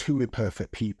it's two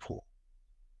imperfect people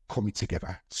coming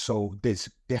together. So there's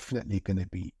definitely going to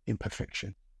be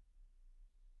imperfection.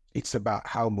 It's about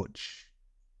how much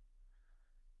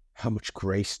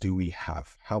grace do we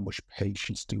have? How much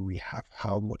patience do we have?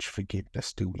 How much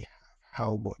forgiveness do we have?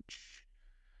 How much,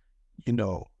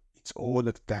 it's all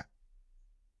of that.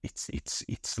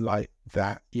 It's like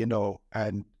that,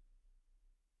 and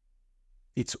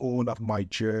it's all of my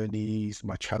journeys,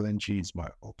 my challenges, my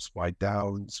ups, my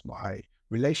downs, my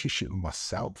relationship with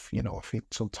myself. I think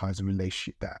sometimes a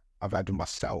relationship that I've had with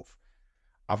myself,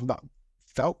 I've not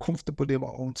felt comfortable in my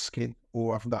own skin,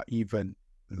 or I've not even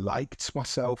liked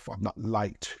myself. I've not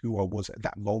liked who I was at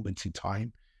that moment in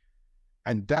time.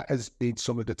 And that has been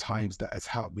some of the times that has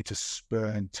helped me to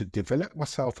spurn, to develop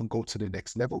myself and go to the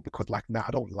next level, because now I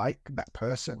don't like that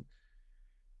person.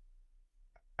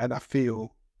 And I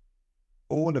feel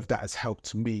all of that has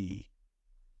helped me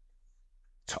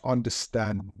to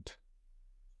understand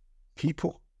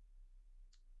people.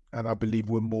 And I believe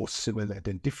we're more similar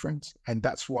than different. And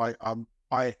that's why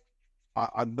I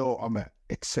know I'm an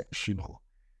exceptional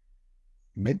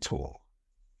mentor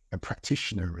and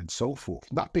practitioner and so forth,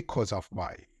 not because of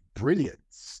my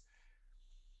brilliance,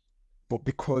 but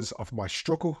because of my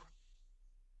struggle,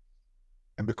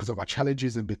 and because of my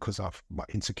challenges, and because of my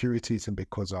insecurities, and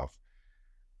because of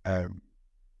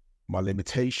my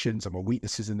limitations and my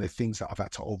weaknesses and the things that I've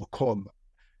had to overcome.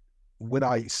 When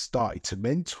I started to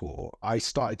mentor, I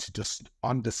started to just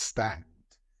understand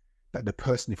that the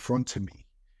person in front of me,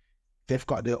 they've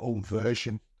got their own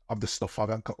version of the stuff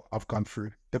I've gone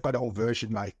through. They've got their own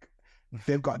version,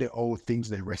 they've got their own things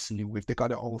they're wrestling with. They've got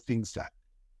their own things that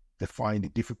they find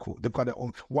it difficult. They've got their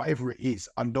own, whatever it is.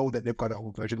 I know that they've got their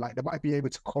own version. Like they might be able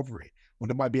to cover it, or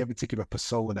they might be able to give a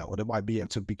persona, or they might be able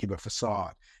to give a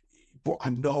facade. But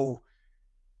I know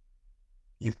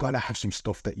you've got to have some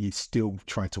stuff that you're still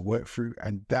trying to work through.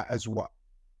 And that is what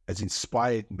has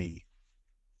inspired me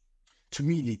to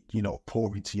really,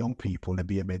 pour into young people and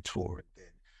be a mentor. And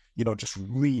then, just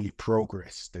really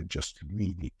progress and just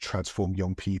really transform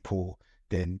young people.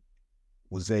 Then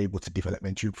was able to develop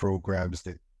mentoring programs,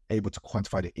 that able to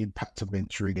quantify the impact of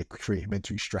mentoring and create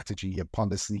mentoring strategy and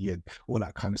policy and all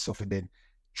that kind of stuff. And then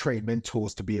train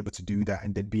mentors to be able to do that,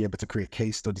 and then be able to create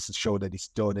case studies to show that it's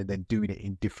done, and then doing it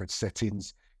in different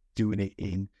settings, doing it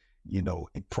in, in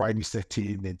primary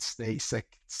setting, in state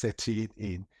setting,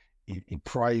 in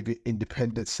private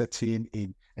independent setting,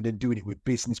 and then doing it with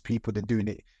business people, then doing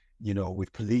it,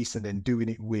 with police, and then doing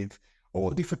it with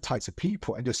all different types of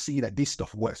people, and just see that this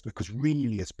stuff works, because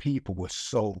really as people we're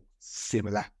so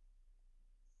similar.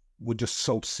 We're just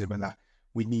so similar.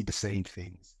 We need the same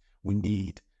things. We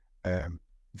need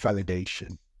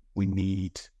validation. We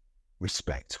need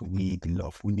respect. We need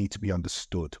love. We need to be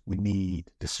understood. We need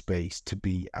the space to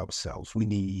be ourselves. We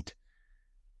need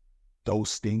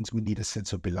those things. We need a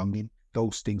sense of belonging.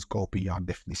 Those things go beyond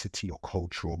ethnicity or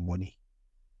culture or money.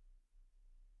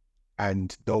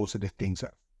 And those are the things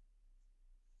that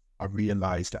I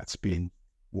realized that's been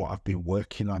what I've been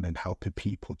working on, and helping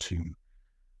people to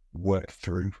work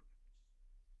through,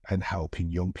 and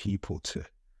helping young people to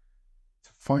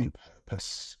find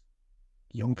purpose.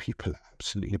 Young people are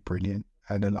absolutely brilliant,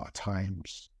 and a lot of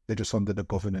times they're just under the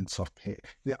governance of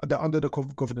they're under the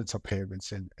governance of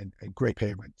parents and great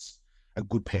parents and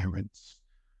good parents,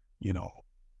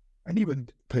 and even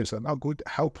parents that are not good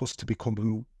help us to become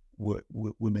who we're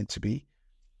meant to be.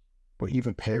 But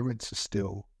even parents are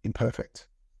still imperfect.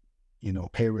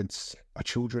 Parents are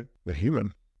children. They're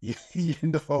human.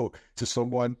 To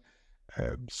someone.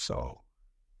 So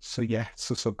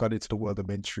got into the world of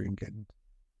mentoring, and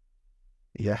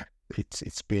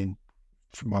it's been,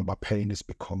 my pain has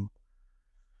become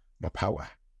my power.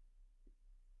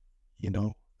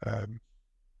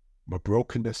 My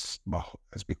brokenness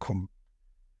has become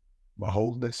my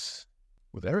wholeness.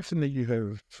 With everything that you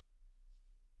have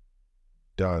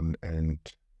done and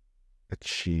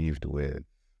achieved with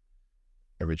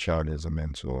Every Child is a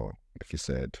Mentor, like you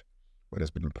said, whether it's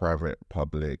been private,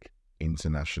 public,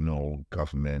 international,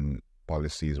 government,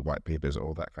 policies, white papers,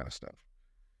 all that kind of stuff,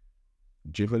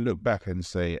 do you ever look back and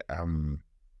say, I'm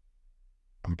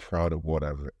proud of what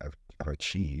I've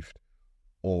achieved?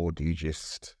 Or do you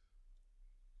just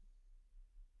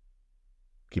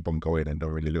keep on going and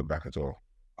don't really look back at all?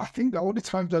 I think the only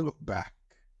times I look back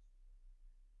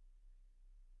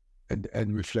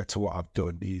and reflect on what I've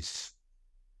done is,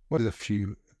 there's a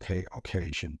few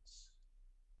occasions,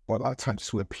 but a lot of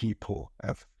times where people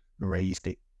have raised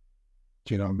it.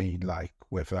 Do you know what I mean? Like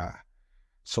whether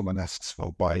someone asks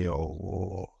for bio,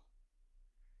 or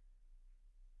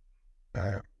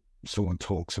someone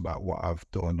talks about what I've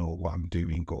done or what I'm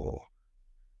doing, or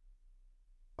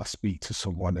I speak to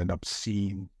someone and I've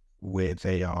seen where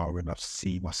they are, and I've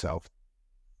seen myself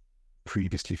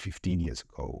previously 15 years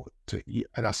ago,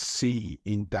 and I see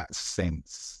in that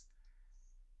sense,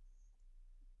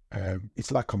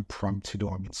 it's like I'm prompted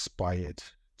or I'm inspired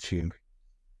to.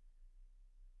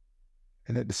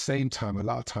 And at the same time, a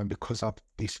lot of time, because of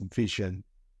this vision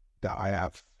that I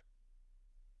have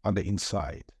on the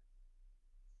inside,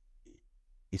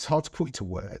 it's hard to put into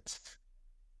words.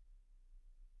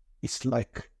 It's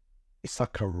like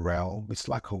a realm, it's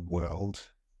like a world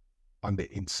on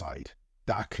the inside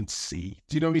that I can see.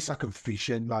 Do you know what I mean? It's like a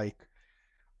vision, like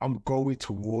I'm going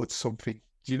towards something.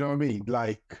 Do you know what I mean?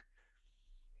 Like,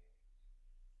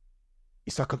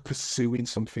 it's like I'm pursuing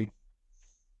something.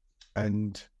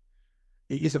 And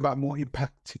it is about more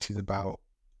impact. It is about,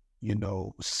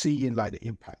 seeing like the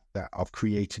impact that I've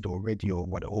created already, or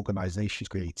what the organization's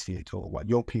created, or what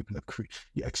young people have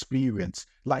experienced.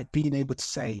 Like being able to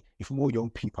say, if more young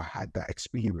people had that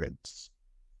experience,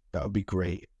 that would be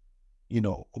great.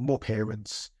 Or more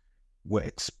parents were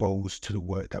exposed to the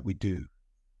work that we do.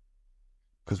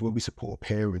 Because when we support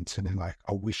parents and they're like,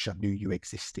 I wish I knew you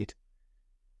existed.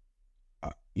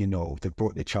 They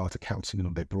brought their child to counseling,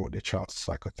 or they brought their child to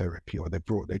psychotherapy, or they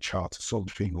brought their child to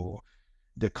something, or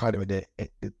they're kind of at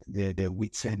their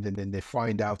wits' end, and then they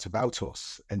find out about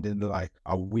us, and then they're like,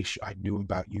 I wish I knew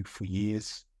about you for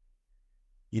years.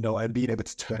 And being able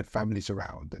to turn families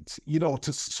around, and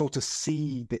to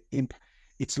see the impact.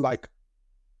 It's like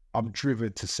I'm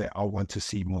driven to say, I want to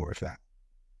see more of that.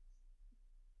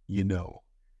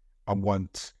 I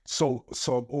want, so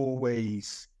I'm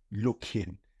always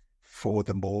looking for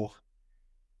the more,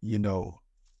 you know.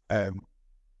 But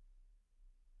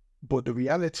the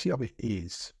reality of it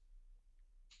is,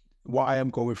 what I am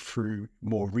going through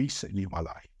more recently in my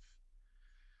life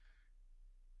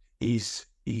is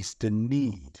the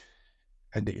need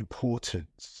and the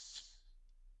importance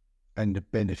and the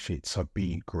benefits of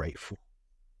being grateful.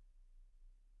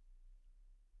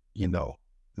 You know,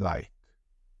 like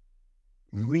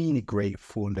really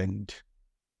grateful, and,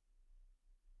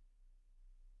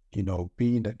 you know,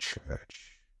 being at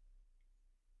church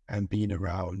and being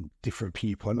around different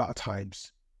people. A lot of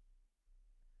times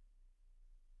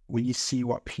when you see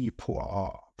what people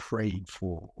are praying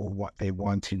for, or what they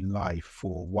want in life,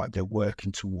 or what they're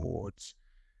working towards,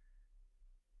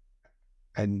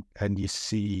 and you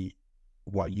see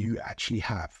what you actually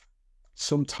have,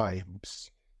 sometimes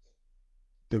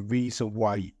the reason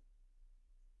why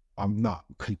I'm not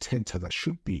content as I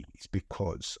should be is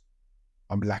because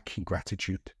I'm lacking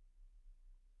gratitude,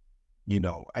 you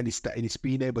know. And it's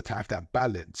being able to have that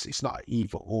balance. It's not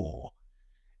either or.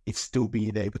 It's still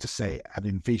being able to say,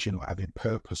 having vision, or having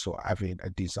purpose, or having a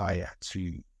desire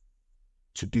to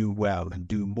do well and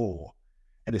do more.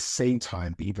 At the same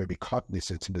time, being very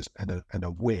cognizant and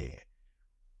aware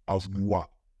of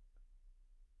what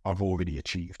I've already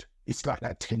achieved. It's like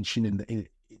that tension in the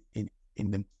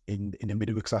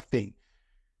middle, because I think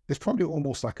there's probably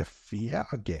almost like a fear,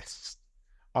 I guess,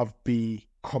 of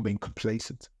becoming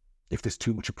complacent if there's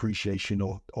too much appreciation,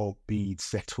 or being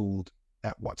settled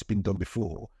at what's been done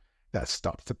before, that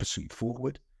stops the pursuit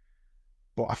forward.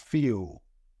 But I feel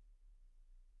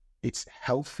it's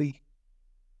healthy,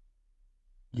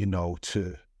 you know,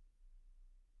 to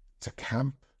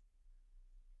camp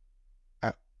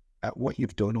at what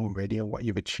you've done already and what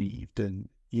you've achieved, and,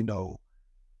 you know,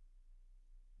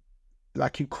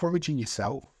 like encouraging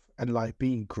yourself, and like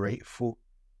being grateful,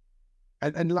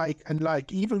 and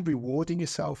like even rewarding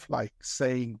yourself, like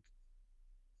saying,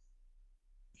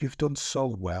 you've done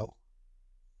so well.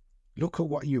 Look at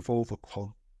what you've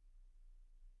overcome.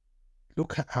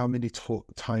 Look at how many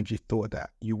times you thought that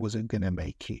you wasn't going to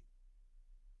make it.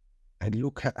 And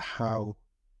look at how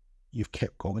you've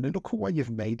kept going. And look at what you've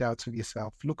made out of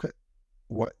yourself. Look at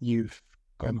what you've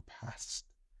gone past.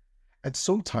 And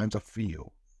sometimes I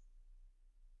feel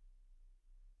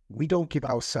we don't give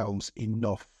ourselves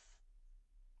enough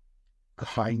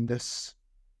kindness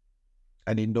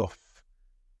and enough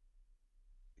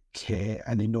care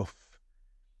and enough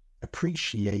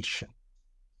appreciation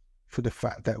for the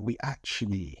fact that we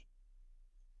actually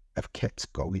have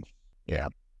kept going. Yeah,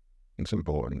 it's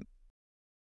important.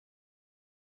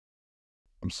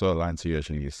 I'm so aligned to you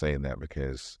actually saying that,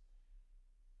 because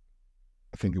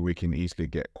I think we can easily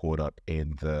get caught up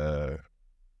in the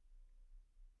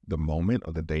moment,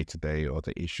 or the day-to-day, or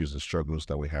the issues and struggles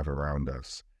that we have around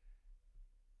us,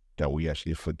 that we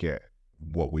actually forget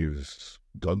what we've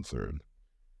gone through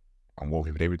and what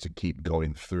we've been able to keep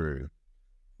going through,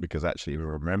 because actually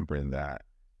remembering that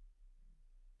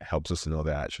helps us to know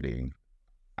that actually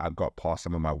I got past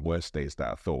some of my worst days that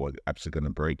I thought were absolutely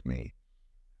going to break me.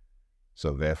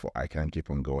 So therefore I can keep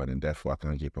on going, and therefore I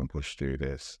can keep on push through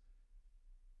this.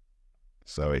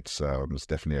 So it's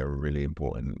definitely a really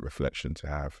important reflection to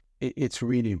have. It's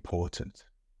really important.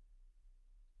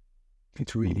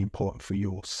 It's really important for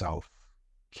your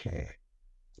self-care.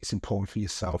 It's important for your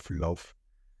self-love.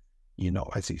 You know,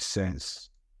 as it says,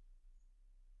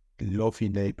 love your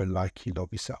neighbor like you love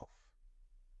yourself.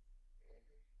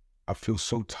 I feel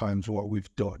sometimes what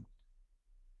we've done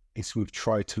is we've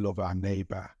tried to love our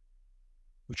neighbor.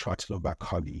 We try to love our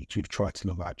colleagues. We've tried to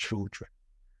love our children.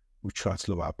 We've tried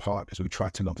to love our partners. We've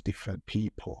tried to love different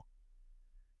people.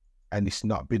 And it's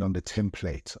not been on the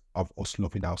template of us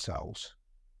loving ourselves.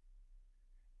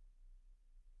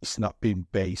 It's not been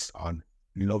based on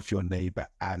love your neighbor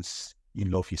as you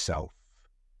love yourself.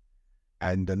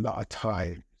 And a lot of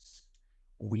times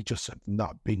we just have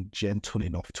not been gentle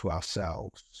enough to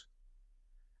ourselves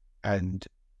and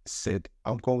said,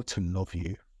 I'm going to love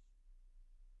you.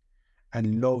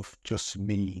 And love just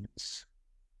means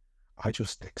I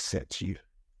just accept you.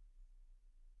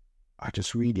 I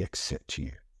just really accept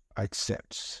you. I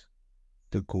accept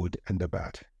the good and the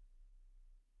bad.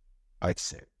 I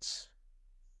accept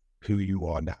who you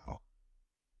are now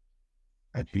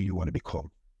and who you want to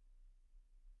become.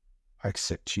 I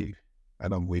accept you,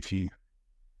 and I'm with you.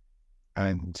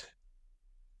 And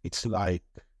it's like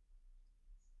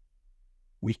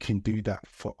we can do that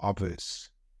for others.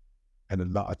 And a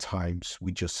lot of times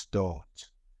we just don't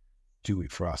do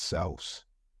it for ourselves.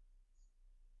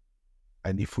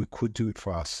 And if we could do it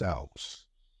for ourselves,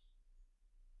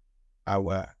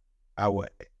 our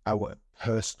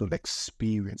personal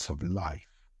experience of life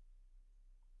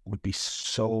would be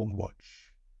so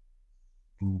much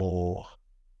more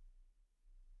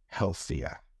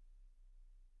healthier,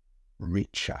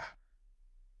 richer,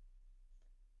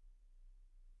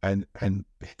 and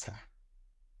better,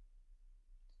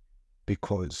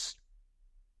 because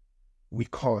we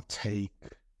can't take,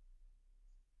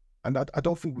 and I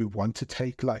don't think we want to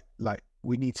take, like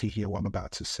we need to hear what I'm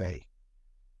about to say.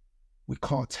 We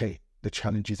can't take the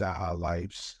challenges out of our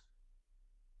lives.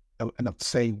 And I'm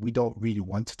saying we don't really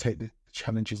want to take the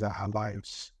challenges out of our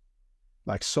lives.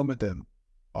 Like, some of them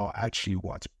are actually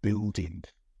what's building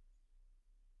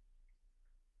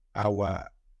our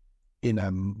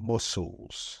inner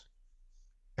muscles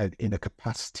and inner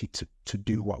capacity to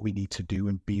do what we need to do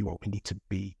and be what we need to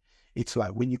be. It's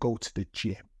like when you go to the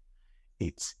gym,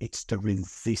 it's the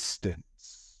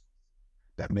resistance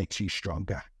that makes you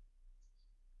stronger.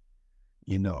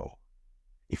 You know,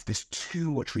 if there's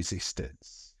too much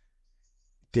resistance,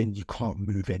 then you can't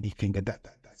move anything, and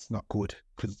that's not good,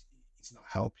 because it's not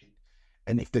helping.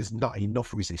 And if there's not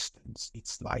enough resistance,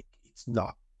 it's like it's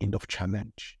not enough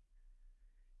challenge.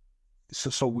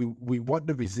 So we want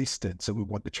the resistance and we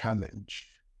want the challenge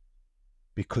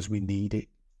because we need it.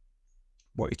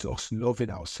 But it's us loving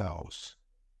ourselves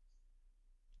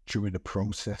during the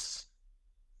process.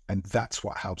 And that's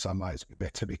what helps our lives be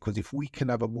better, because if we can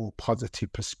have a more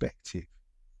positive perspective,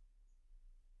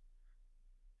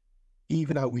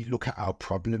 even how we look at our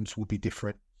problems will be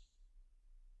different.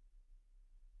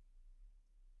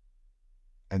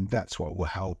 And that's what will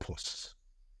help us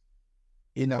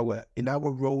in our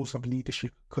roles of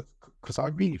leadership, because I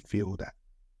really feel that.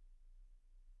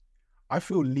 I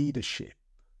feel leadership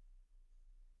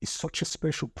is such a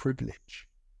special privilege,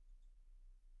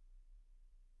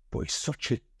 but it's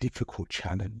such a difficult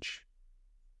challenge,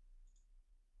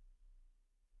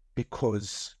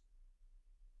 because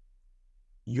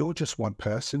you're just one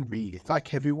person, really.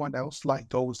 Like everyone else, like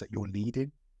those that you're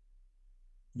leading,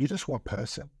 you're just one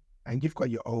person, and you've got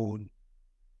your own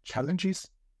challenges.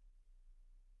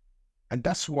 And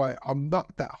that's why I'm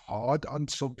not that hard on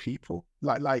some people.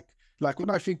 Like when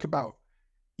I think about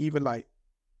even like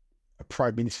a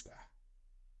prime minister,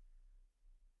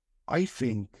 I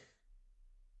think,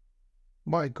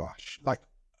 my gosh, like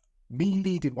me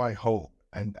leading my home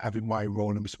and having my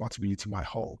role and responsibility in my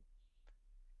home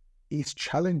is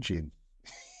challenging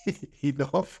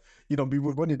enough. You know, we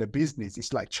were running a business.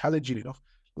 It's like challenging enough,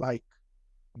 like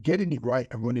getting it right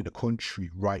and running the country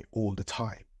right all the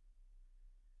time.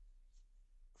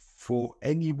 For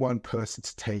any one person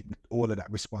to take all of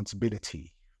that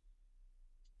responsibility,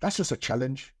 that's just a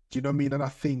challenge. Do you know what I mean? And I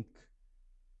think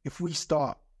if we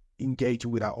start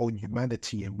engaging with our own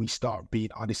humanity and we start being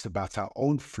honest about our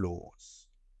own flaws,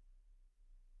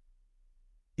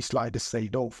 it's like they say,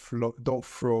 don't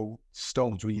throw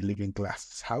stones when you live in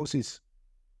glass houses.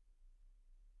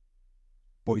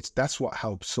 But that's what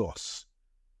helps us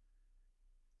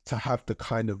to have the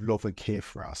kind of love and care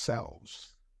for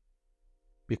ourselves,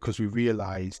 because we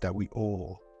realize that we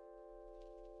all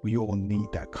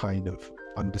need that kind of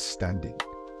understanding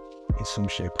in some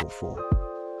shape or form.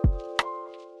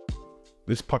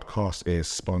 This podcast is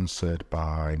sponsored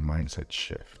by Mindset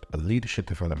Shift, a leadership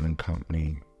development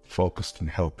company focused on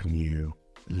helping you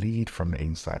lead from the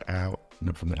inside out,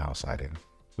 not from the outside in.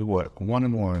 We work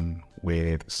one-on-one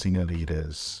with senior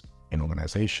leaders in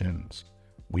organizations.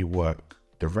 We work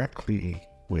directly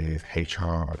with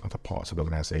HR and other parts of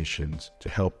organizations to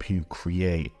help you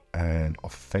create an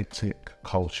authentic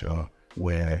culture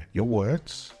where your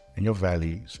words and your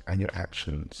values and your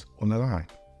actions all align.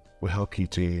 We'll help you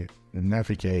to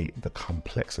navigate the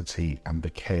complexity and the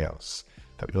chaos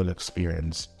that you'll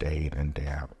experience day in and day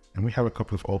out. And we have a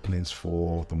couple of openings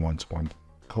for the one-to-one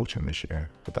coaching this year.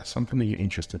 If that's something that you're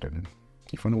interested in,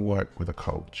 if you want to work with a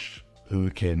coach who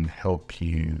can help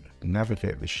you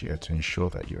navigate this year to ensure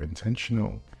that you're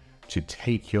intentional to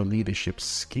take your leadership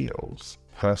skills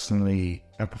personally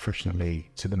and professionally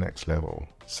to the next level,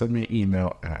 send me an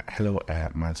email at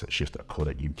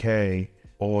hello@mindsetshift.co.uk,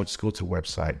 or just go to the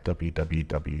website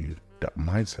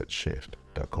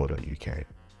www.mindsetshift.co.uk.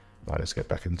 Now let's get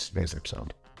back into today's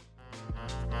episode.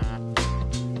 I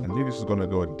knew this was going to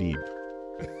go deep.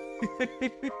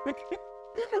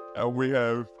 And we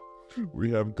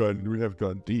have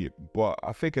gone deep, but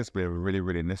I think it's been really,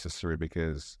 really necessary,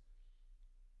 because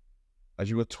as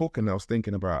you were talking, I was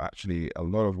thinking about actually a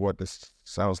lot of what this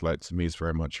sounds like to me is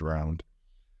very much around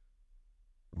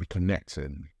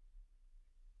reconnecting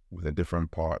with the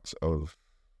different parts of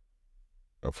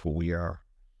who we are.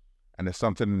 And there's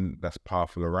something that's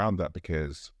powerful around that,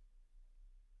 because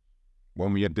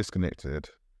when we are disconnected,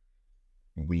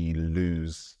 we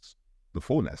lose the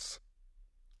fullness.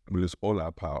 we lose all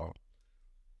our power.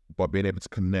 But being able to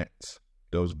connect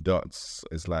those dots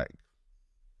is like,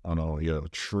 I don't know, you're a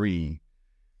tree,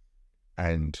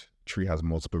 and tree has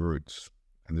multiple roots.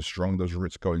 And the stronger those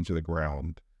roots go into the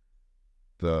ground,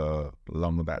 the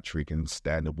longer that tree can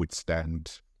stand and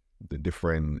withstand the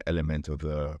different element of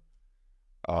the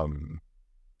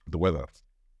weather.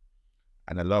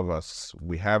 And a lot of us,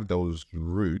 we have those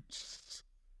roots,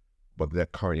 but they're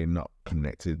currently not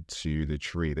connected to the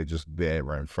tree. They're just there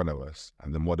right in front of us.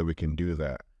 And the more that we can do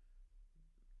that,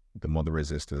 the more the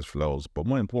resistance flows. But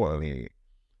more importantly,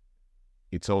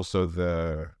 it's also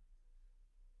the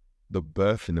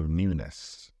birthing of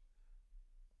newness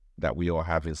that we all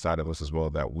have inside of us as well,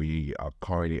 that we are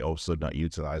currently also not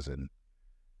utilizing.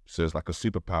 So it's like a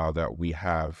superpower that we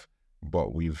have, but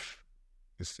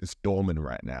it's dormant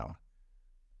right now.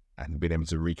 And being able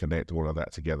to reconnect all of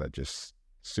that together just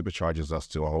supercharges us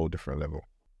to a whole different level.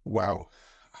 Wow.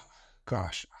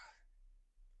 Gosh.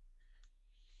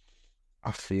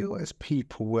 I feel as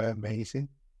people we're amazing.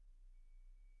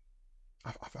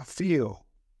 I feel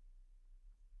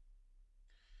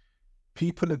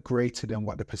people are greater than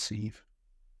what they perceive,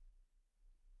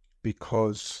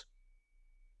 because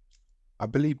I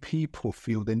believe people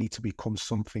feel they need to become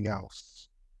something else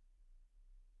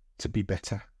to be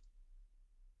better.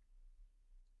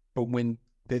 But when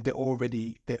they're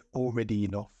already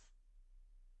enough.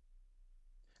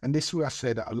 And this is where I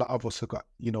say that a lot of us have got,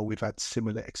 we've had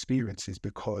similar experiences,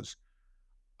 because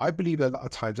I believe a lot of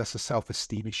times that's a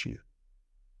self-esteem issue.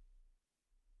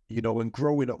 And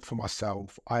growing up for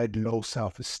myself, I had low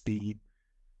self-esteem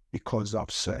because of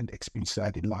certain experiences I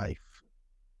had in life.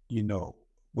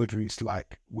 Whether it's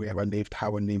like where I lived,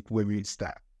 how I lived, whether it's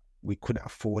that we couldn't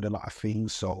afford a lot of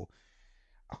things, so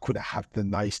I couldn't have the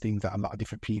nice things that a lot of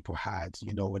different people had,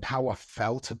 and how I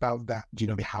felt about that. Do you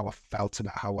know what I mean? How I felt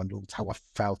about how I looked, how I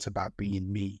felt about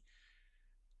being me.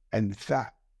 And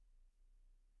that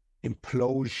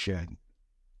implosion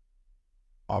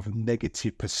of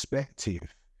negative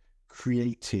perspective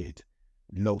created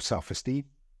low self-esteem.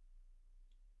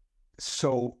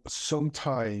 So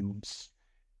sometimes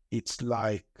it's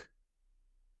like,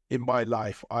 in my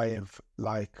life, I have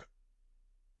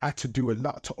had to do a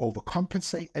lot to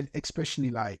overcompensate, and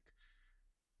especially like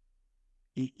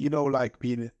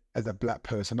being as a Black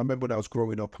person. I remember when I was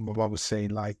growing up and my mom was saying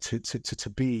like to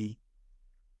be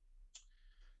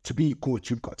good,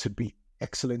 you've got to be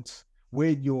excellent.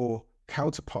 When your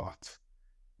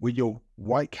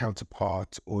white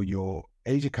counterpart or your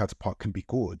Asian counterpart can be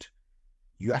good,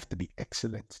 you have to be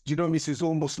excellent. Do you know what I mean? So it's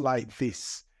almost like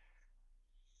this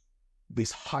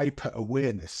hyper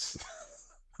awareness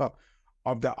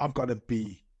of that I've got to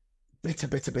be better.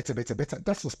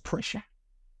 That's just pressure.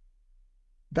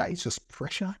 That is just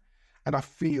pressure. And I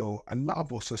feel a lot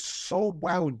of us are so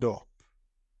wound up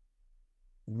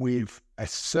with a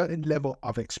certain level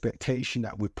of expectation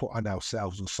that we put on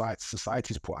ourselves, and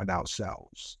society's put on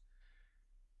ourselves,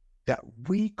 that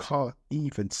we can't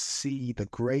even see the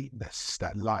greatness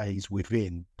that lies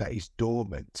within, that is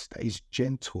dormant, that is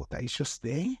gentle, that is just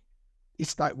there.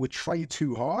 It's like we're trying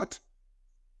too hard.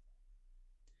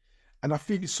 And I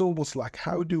feel it's almost like,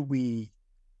 how do we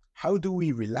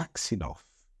relax enough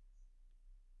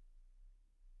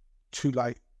to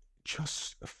like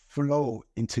just flow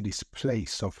into this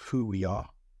place of who we are?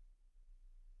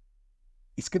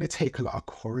 It's going to take a lot of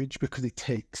courage, because it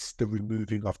takes the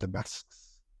removing of the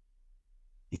masks.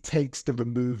 It takes the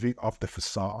removing of the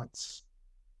facades.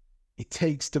 It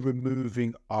takes the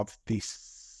removing of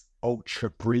this ultra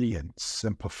brilliance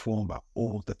and performer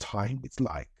all the time. It's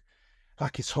like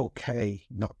it's okay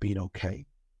not being okay.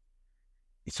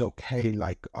 It's okay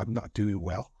like I'm not doing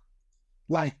well.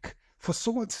 Like, for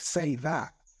someone to say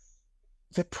that,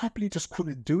 they probably just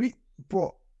couldn't do it.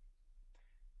 But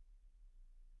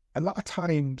a lot of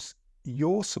times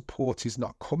your support is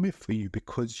not coming for you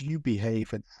because you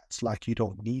behave and act like you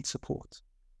don't need support.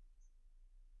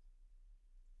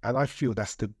 And I feel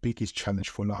that's the biggest challenge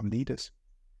for a lot of leaders,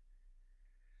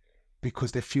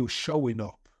 because they feel showing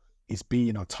up is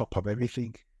being on top of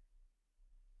everything.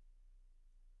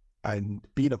 And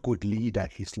being a good leader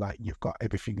is like you've got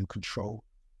everything in control.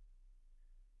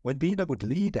 When being a good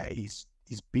leader is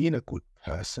being a good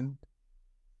person.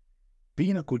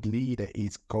 Being a good leader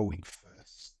is going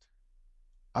first.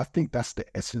 I think that's the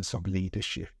essence of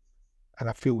leadership. And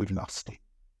I feel we've lost it.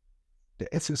 The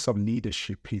essence of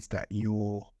leadership is that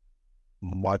you're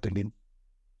modeling.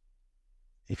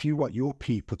 If you want your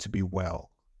people to be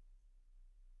well,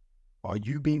 are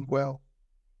you being well?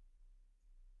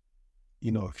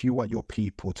 If you want your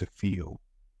people to feel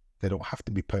they don't have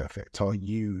to be perfect, are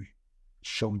you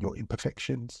showing your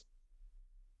imperfections?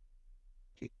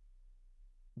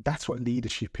 that's what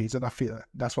leadership is. And I feel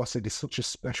that's why I said it's such a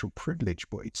special privilege,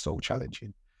 but it's so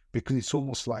challenging, because it's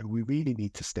almost like we really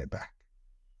need to step back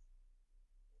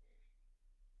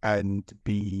and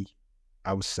be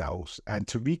ourselves, and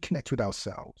to reconnect with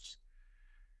ourselves.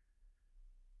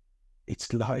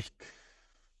 It's like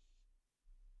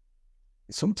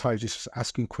sometimes it's just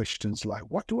asking questions like,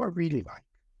 what do I really like?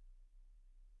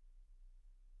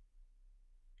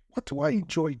 What do I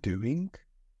enjoy doing?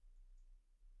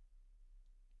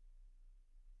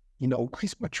 You know, what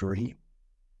is my dream?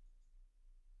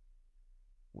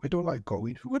 Where do I like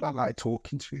going? Who would I like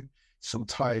talking to?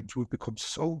 Sometimes we've become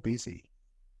so busy,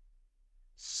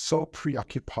 so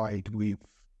preoccupied with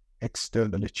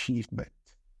external achievement,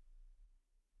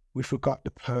 we forgot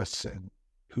the person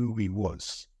who he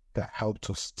was that helped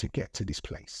us to get to this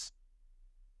place.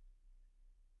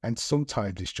 And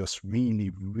sometimes it's just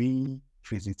really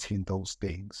revisiting those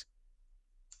things.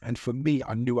 And for me,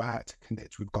 I knew I had to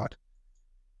connect with God.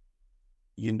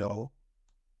 You know,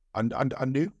 and I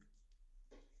knew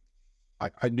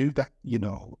that, you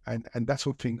know, and that's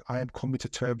something I am coming to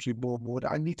terms with more and more,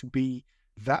 that I need to be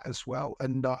that as well,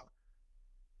 and not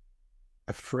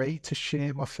afraid to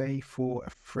share my faith or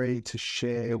afraid to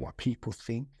share what people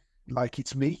think. Like,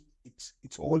 it's me,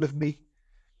 it's all of me.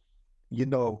 You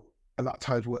know, a lot of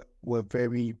times we're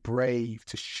very brave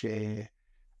to share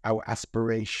our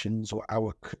aspirations or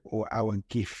our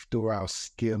gift or our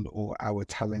skill or our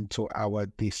talent or our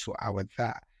this or our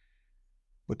that,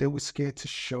 but they were scared to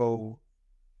show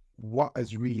what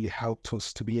has really helped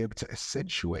us to be able to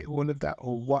accentuate all of that,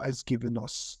 or what has given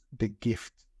us the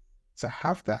gift to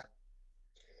have that.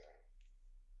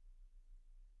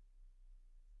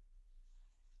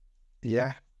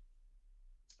 Yeah.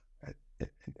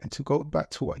 And to go back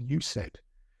to what you said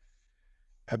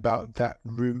about that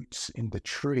roots in the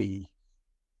tree,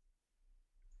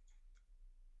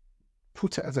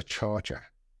 put it as a charger.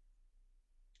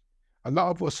 A lot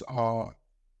of us are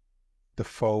the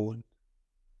phone,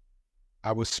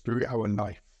 our spirit, our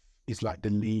life is like the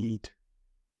lead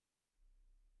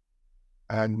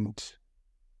and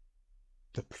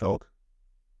the plug.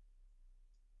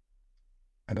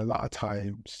 And a lot of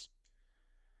times,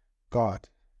 God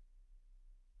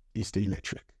is the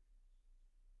electric.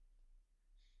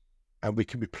 And we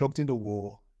can be plugged in the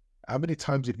wall. How many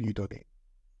times have you done it?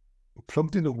 We're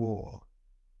plugged in the wall,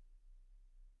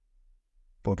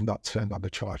 but not turned on the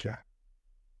charger.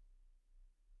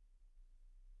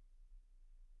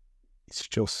 It's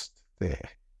just there.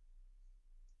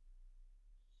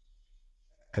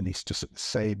 And it's just at the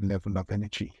same level of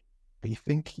energy. But you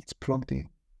think it's plugged in.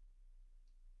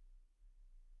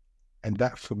 And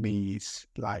that for me is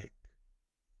like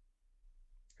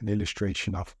an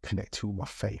illustration of connecting with my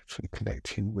faith and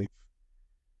connecting with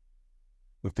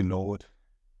the Lord.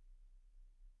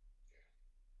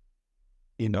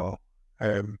 You know,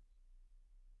 and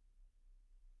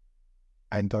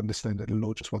understand that the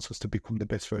Lord just wants us to become the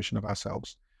best version of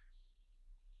ourselves.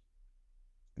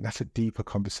 And that's a deeper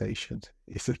conversation.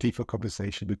 It's a deeper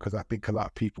conversation, because I think a lot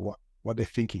of people, what they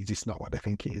think is, it's not what they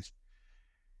think it is.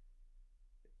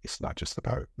 It's not just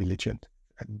about religion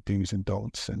and do's and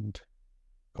don'ts and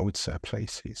going to certain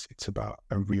places. It's about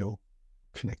a real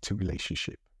connected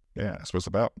relationship. Yeah, that's what it's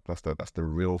about. That's the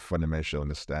real fundamental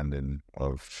understanding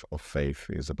of faith,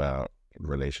 is about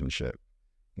relationship,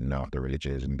 not the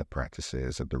religion, the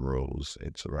practices, and the rules.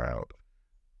 It's about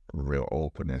real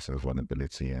openness and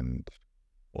vulnerability and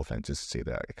authenticity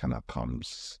that kind of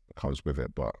comes with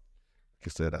it. But like I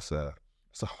said, that's a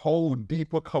whole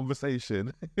deeper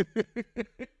conversation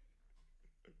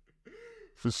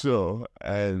for sure.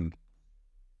 And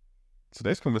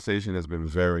today's conversation has been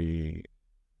very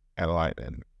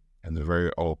enlightening and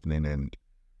very opening, and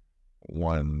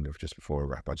one, just before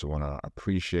we wrap, I just want to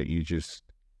appreciate you just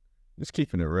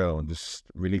keeping it real and just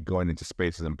really going into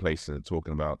spaces and places and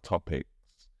talking about topics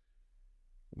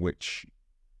which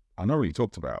are not really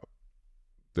talked about.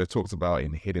 They're talked about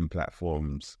in hidden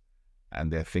platforms,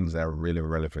 and they're things that are really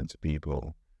relevant to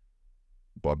people,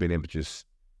 but being able to just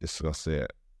discuss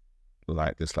it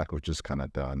like this, like we've just kind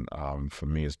of done, for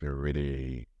me has been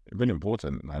really, really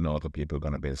important. I know other people are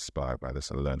going to be inspired by this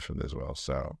and learn from this as well.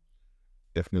 So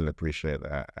definitely appreciate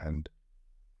that. And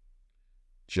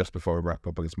just before we wrap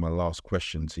up, I guess my last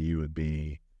question to you would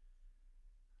be,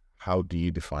 how do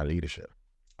you define leadership?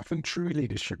 I think true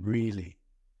leadership really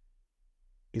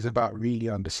is about really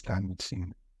understand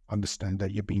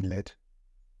that you're being led.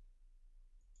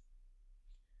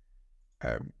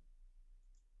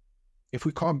 If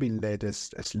we can't be led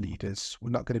as leaders, we're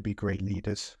not going to be great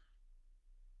leaders.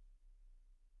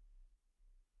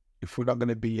 If we're not going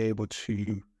to be able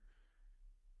to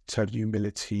have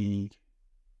humility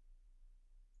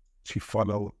to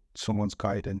follow someone's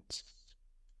guidance.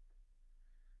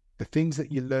 The things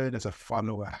that you learn as a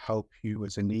follower help you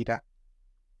as a leader.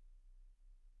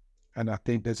 And I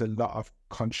think there's a lot of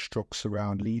constructs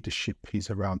around leadership is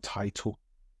around title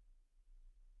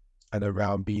and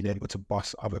around being able to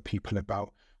boss other people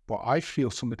about. But I feel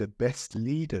some of the best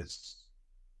leaders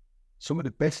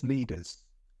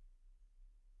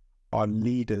are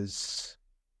leaders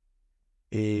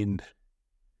in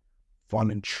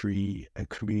voluntary and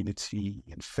community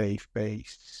and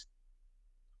faith-based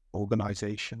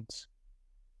organizations.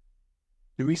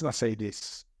 The reason I say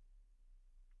this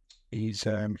is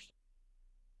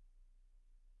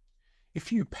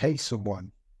if you pay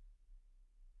someone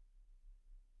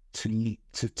to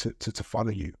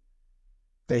follow you,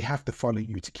 they have to follow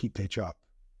you to keep their job.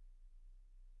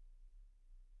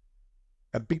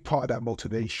 A big part of that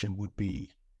motivation would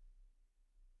be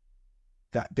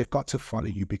that they've got to follow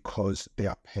you because they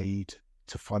are paid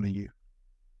to follow you.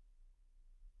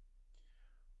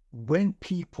 When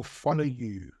people follow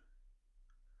you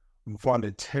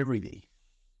voluntarily,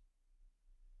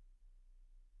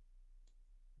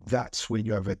 that's when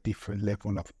you have a different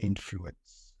level of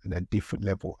influence and a different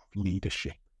level of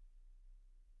leadership.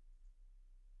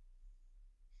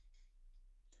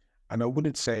 And I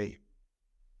wouldn't say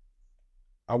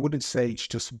it's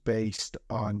just based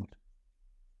on,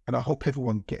 and I hope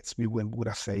everyone gets me when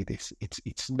I say this,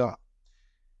 it's not,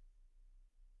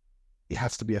 it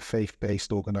has to be a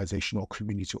faith-based organization or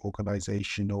community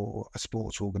organization or a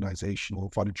sports organization or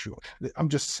voluntary. I'm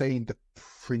just saying the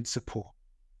principle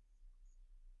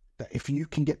that if you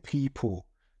can get people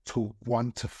to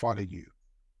want to follow you,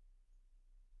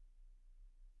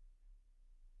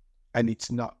 and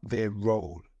it's not their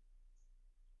role,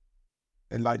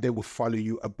 and like they will follow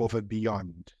you above and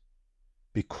beyond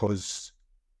because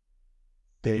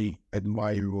they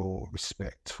admire or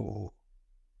respect or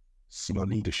your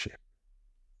leadership.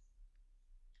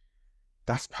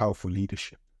 That's powerful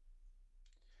leadership.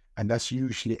 And that's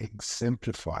usually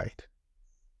exemplified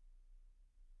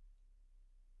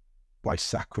by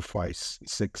sacrifice.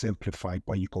 It's exemplified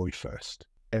by you going first.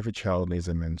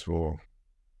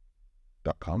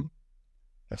 Everychildneedsamentor.com.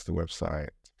 That's the website.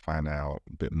 Find out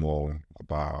a bit more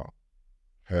about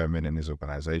Herman and his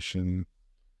organization.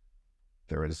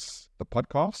 There is the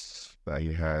podcast that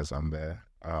he has on there,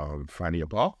 Finding Your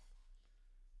Path.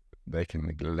 They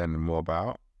can learn more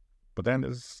about. But then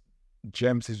there's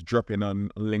gems he's dropping on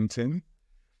LinkedIn. And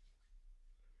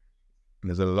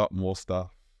there's a lot more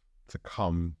stuff to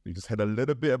come. You just had a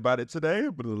little bit about it today,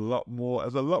 but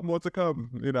there's a lot more to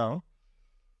come, you know.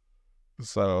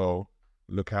 So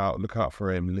look out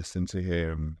for him, listen to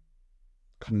him,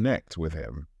 connect with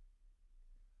him,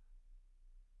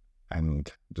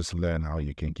 and just learn how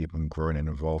you can keep on growing and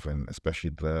evolving, especially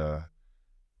the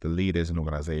leaders in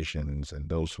organizations and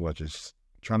those who are just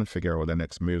trying to figure out what their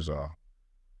next moves are.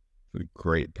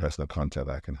 Great personal content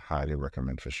that I can highly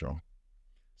recommend for sure.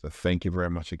 So thank you very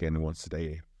much again once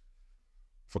today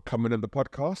for coming on the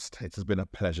podcast. It has been a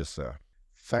pleasure, sir.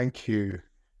 Thank you.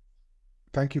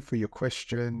 Thank you for your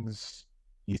questions.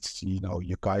 It's,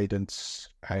 your guidance,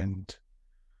 and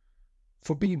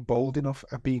for being bold enough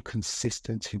and being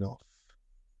consistent enough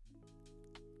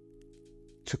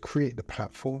to create the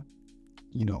platform,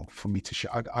 for me to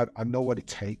share. I know what it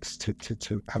takes to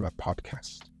have a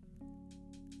podcast,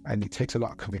 and it takes a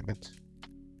lot of commitment,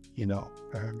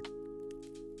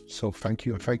 so thank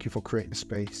you. And thank you for creating a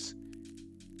space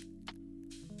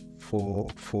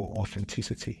for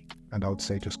authenticity. And I would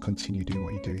say just continue doing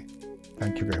what you do.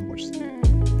 Thank you very much.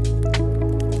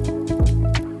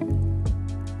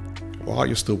 While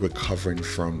you're still recovering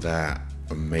from that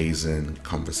amazing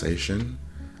conversation,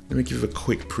 let me give you a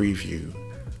quick preview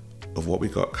of what we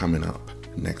got coming up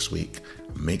next week.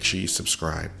 Make sure you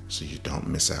subscribe so you don't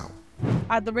miss out.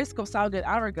 At the risk of sounding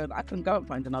arrogant, I can go and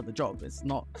find another job. It's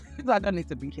not, I don't need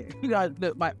to be here.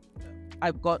 Look,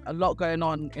 I've got a lot going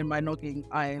on in my noggin.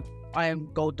 I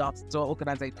am gold dust to an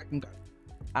organization. I can go.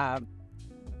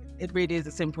 It really is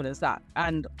as simple as that.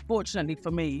 And fortunately for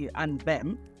me and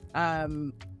them,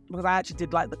 because I actually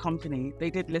did like the company, they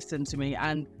did listen to me,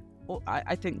 and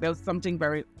I think there was something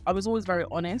I was always very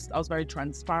honest. I was very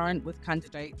transparent with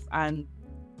candidates and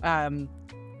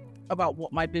about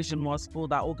what my vision was for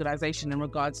that organization in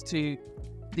regards to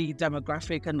the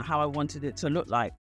demographic and how I wanted it to look like.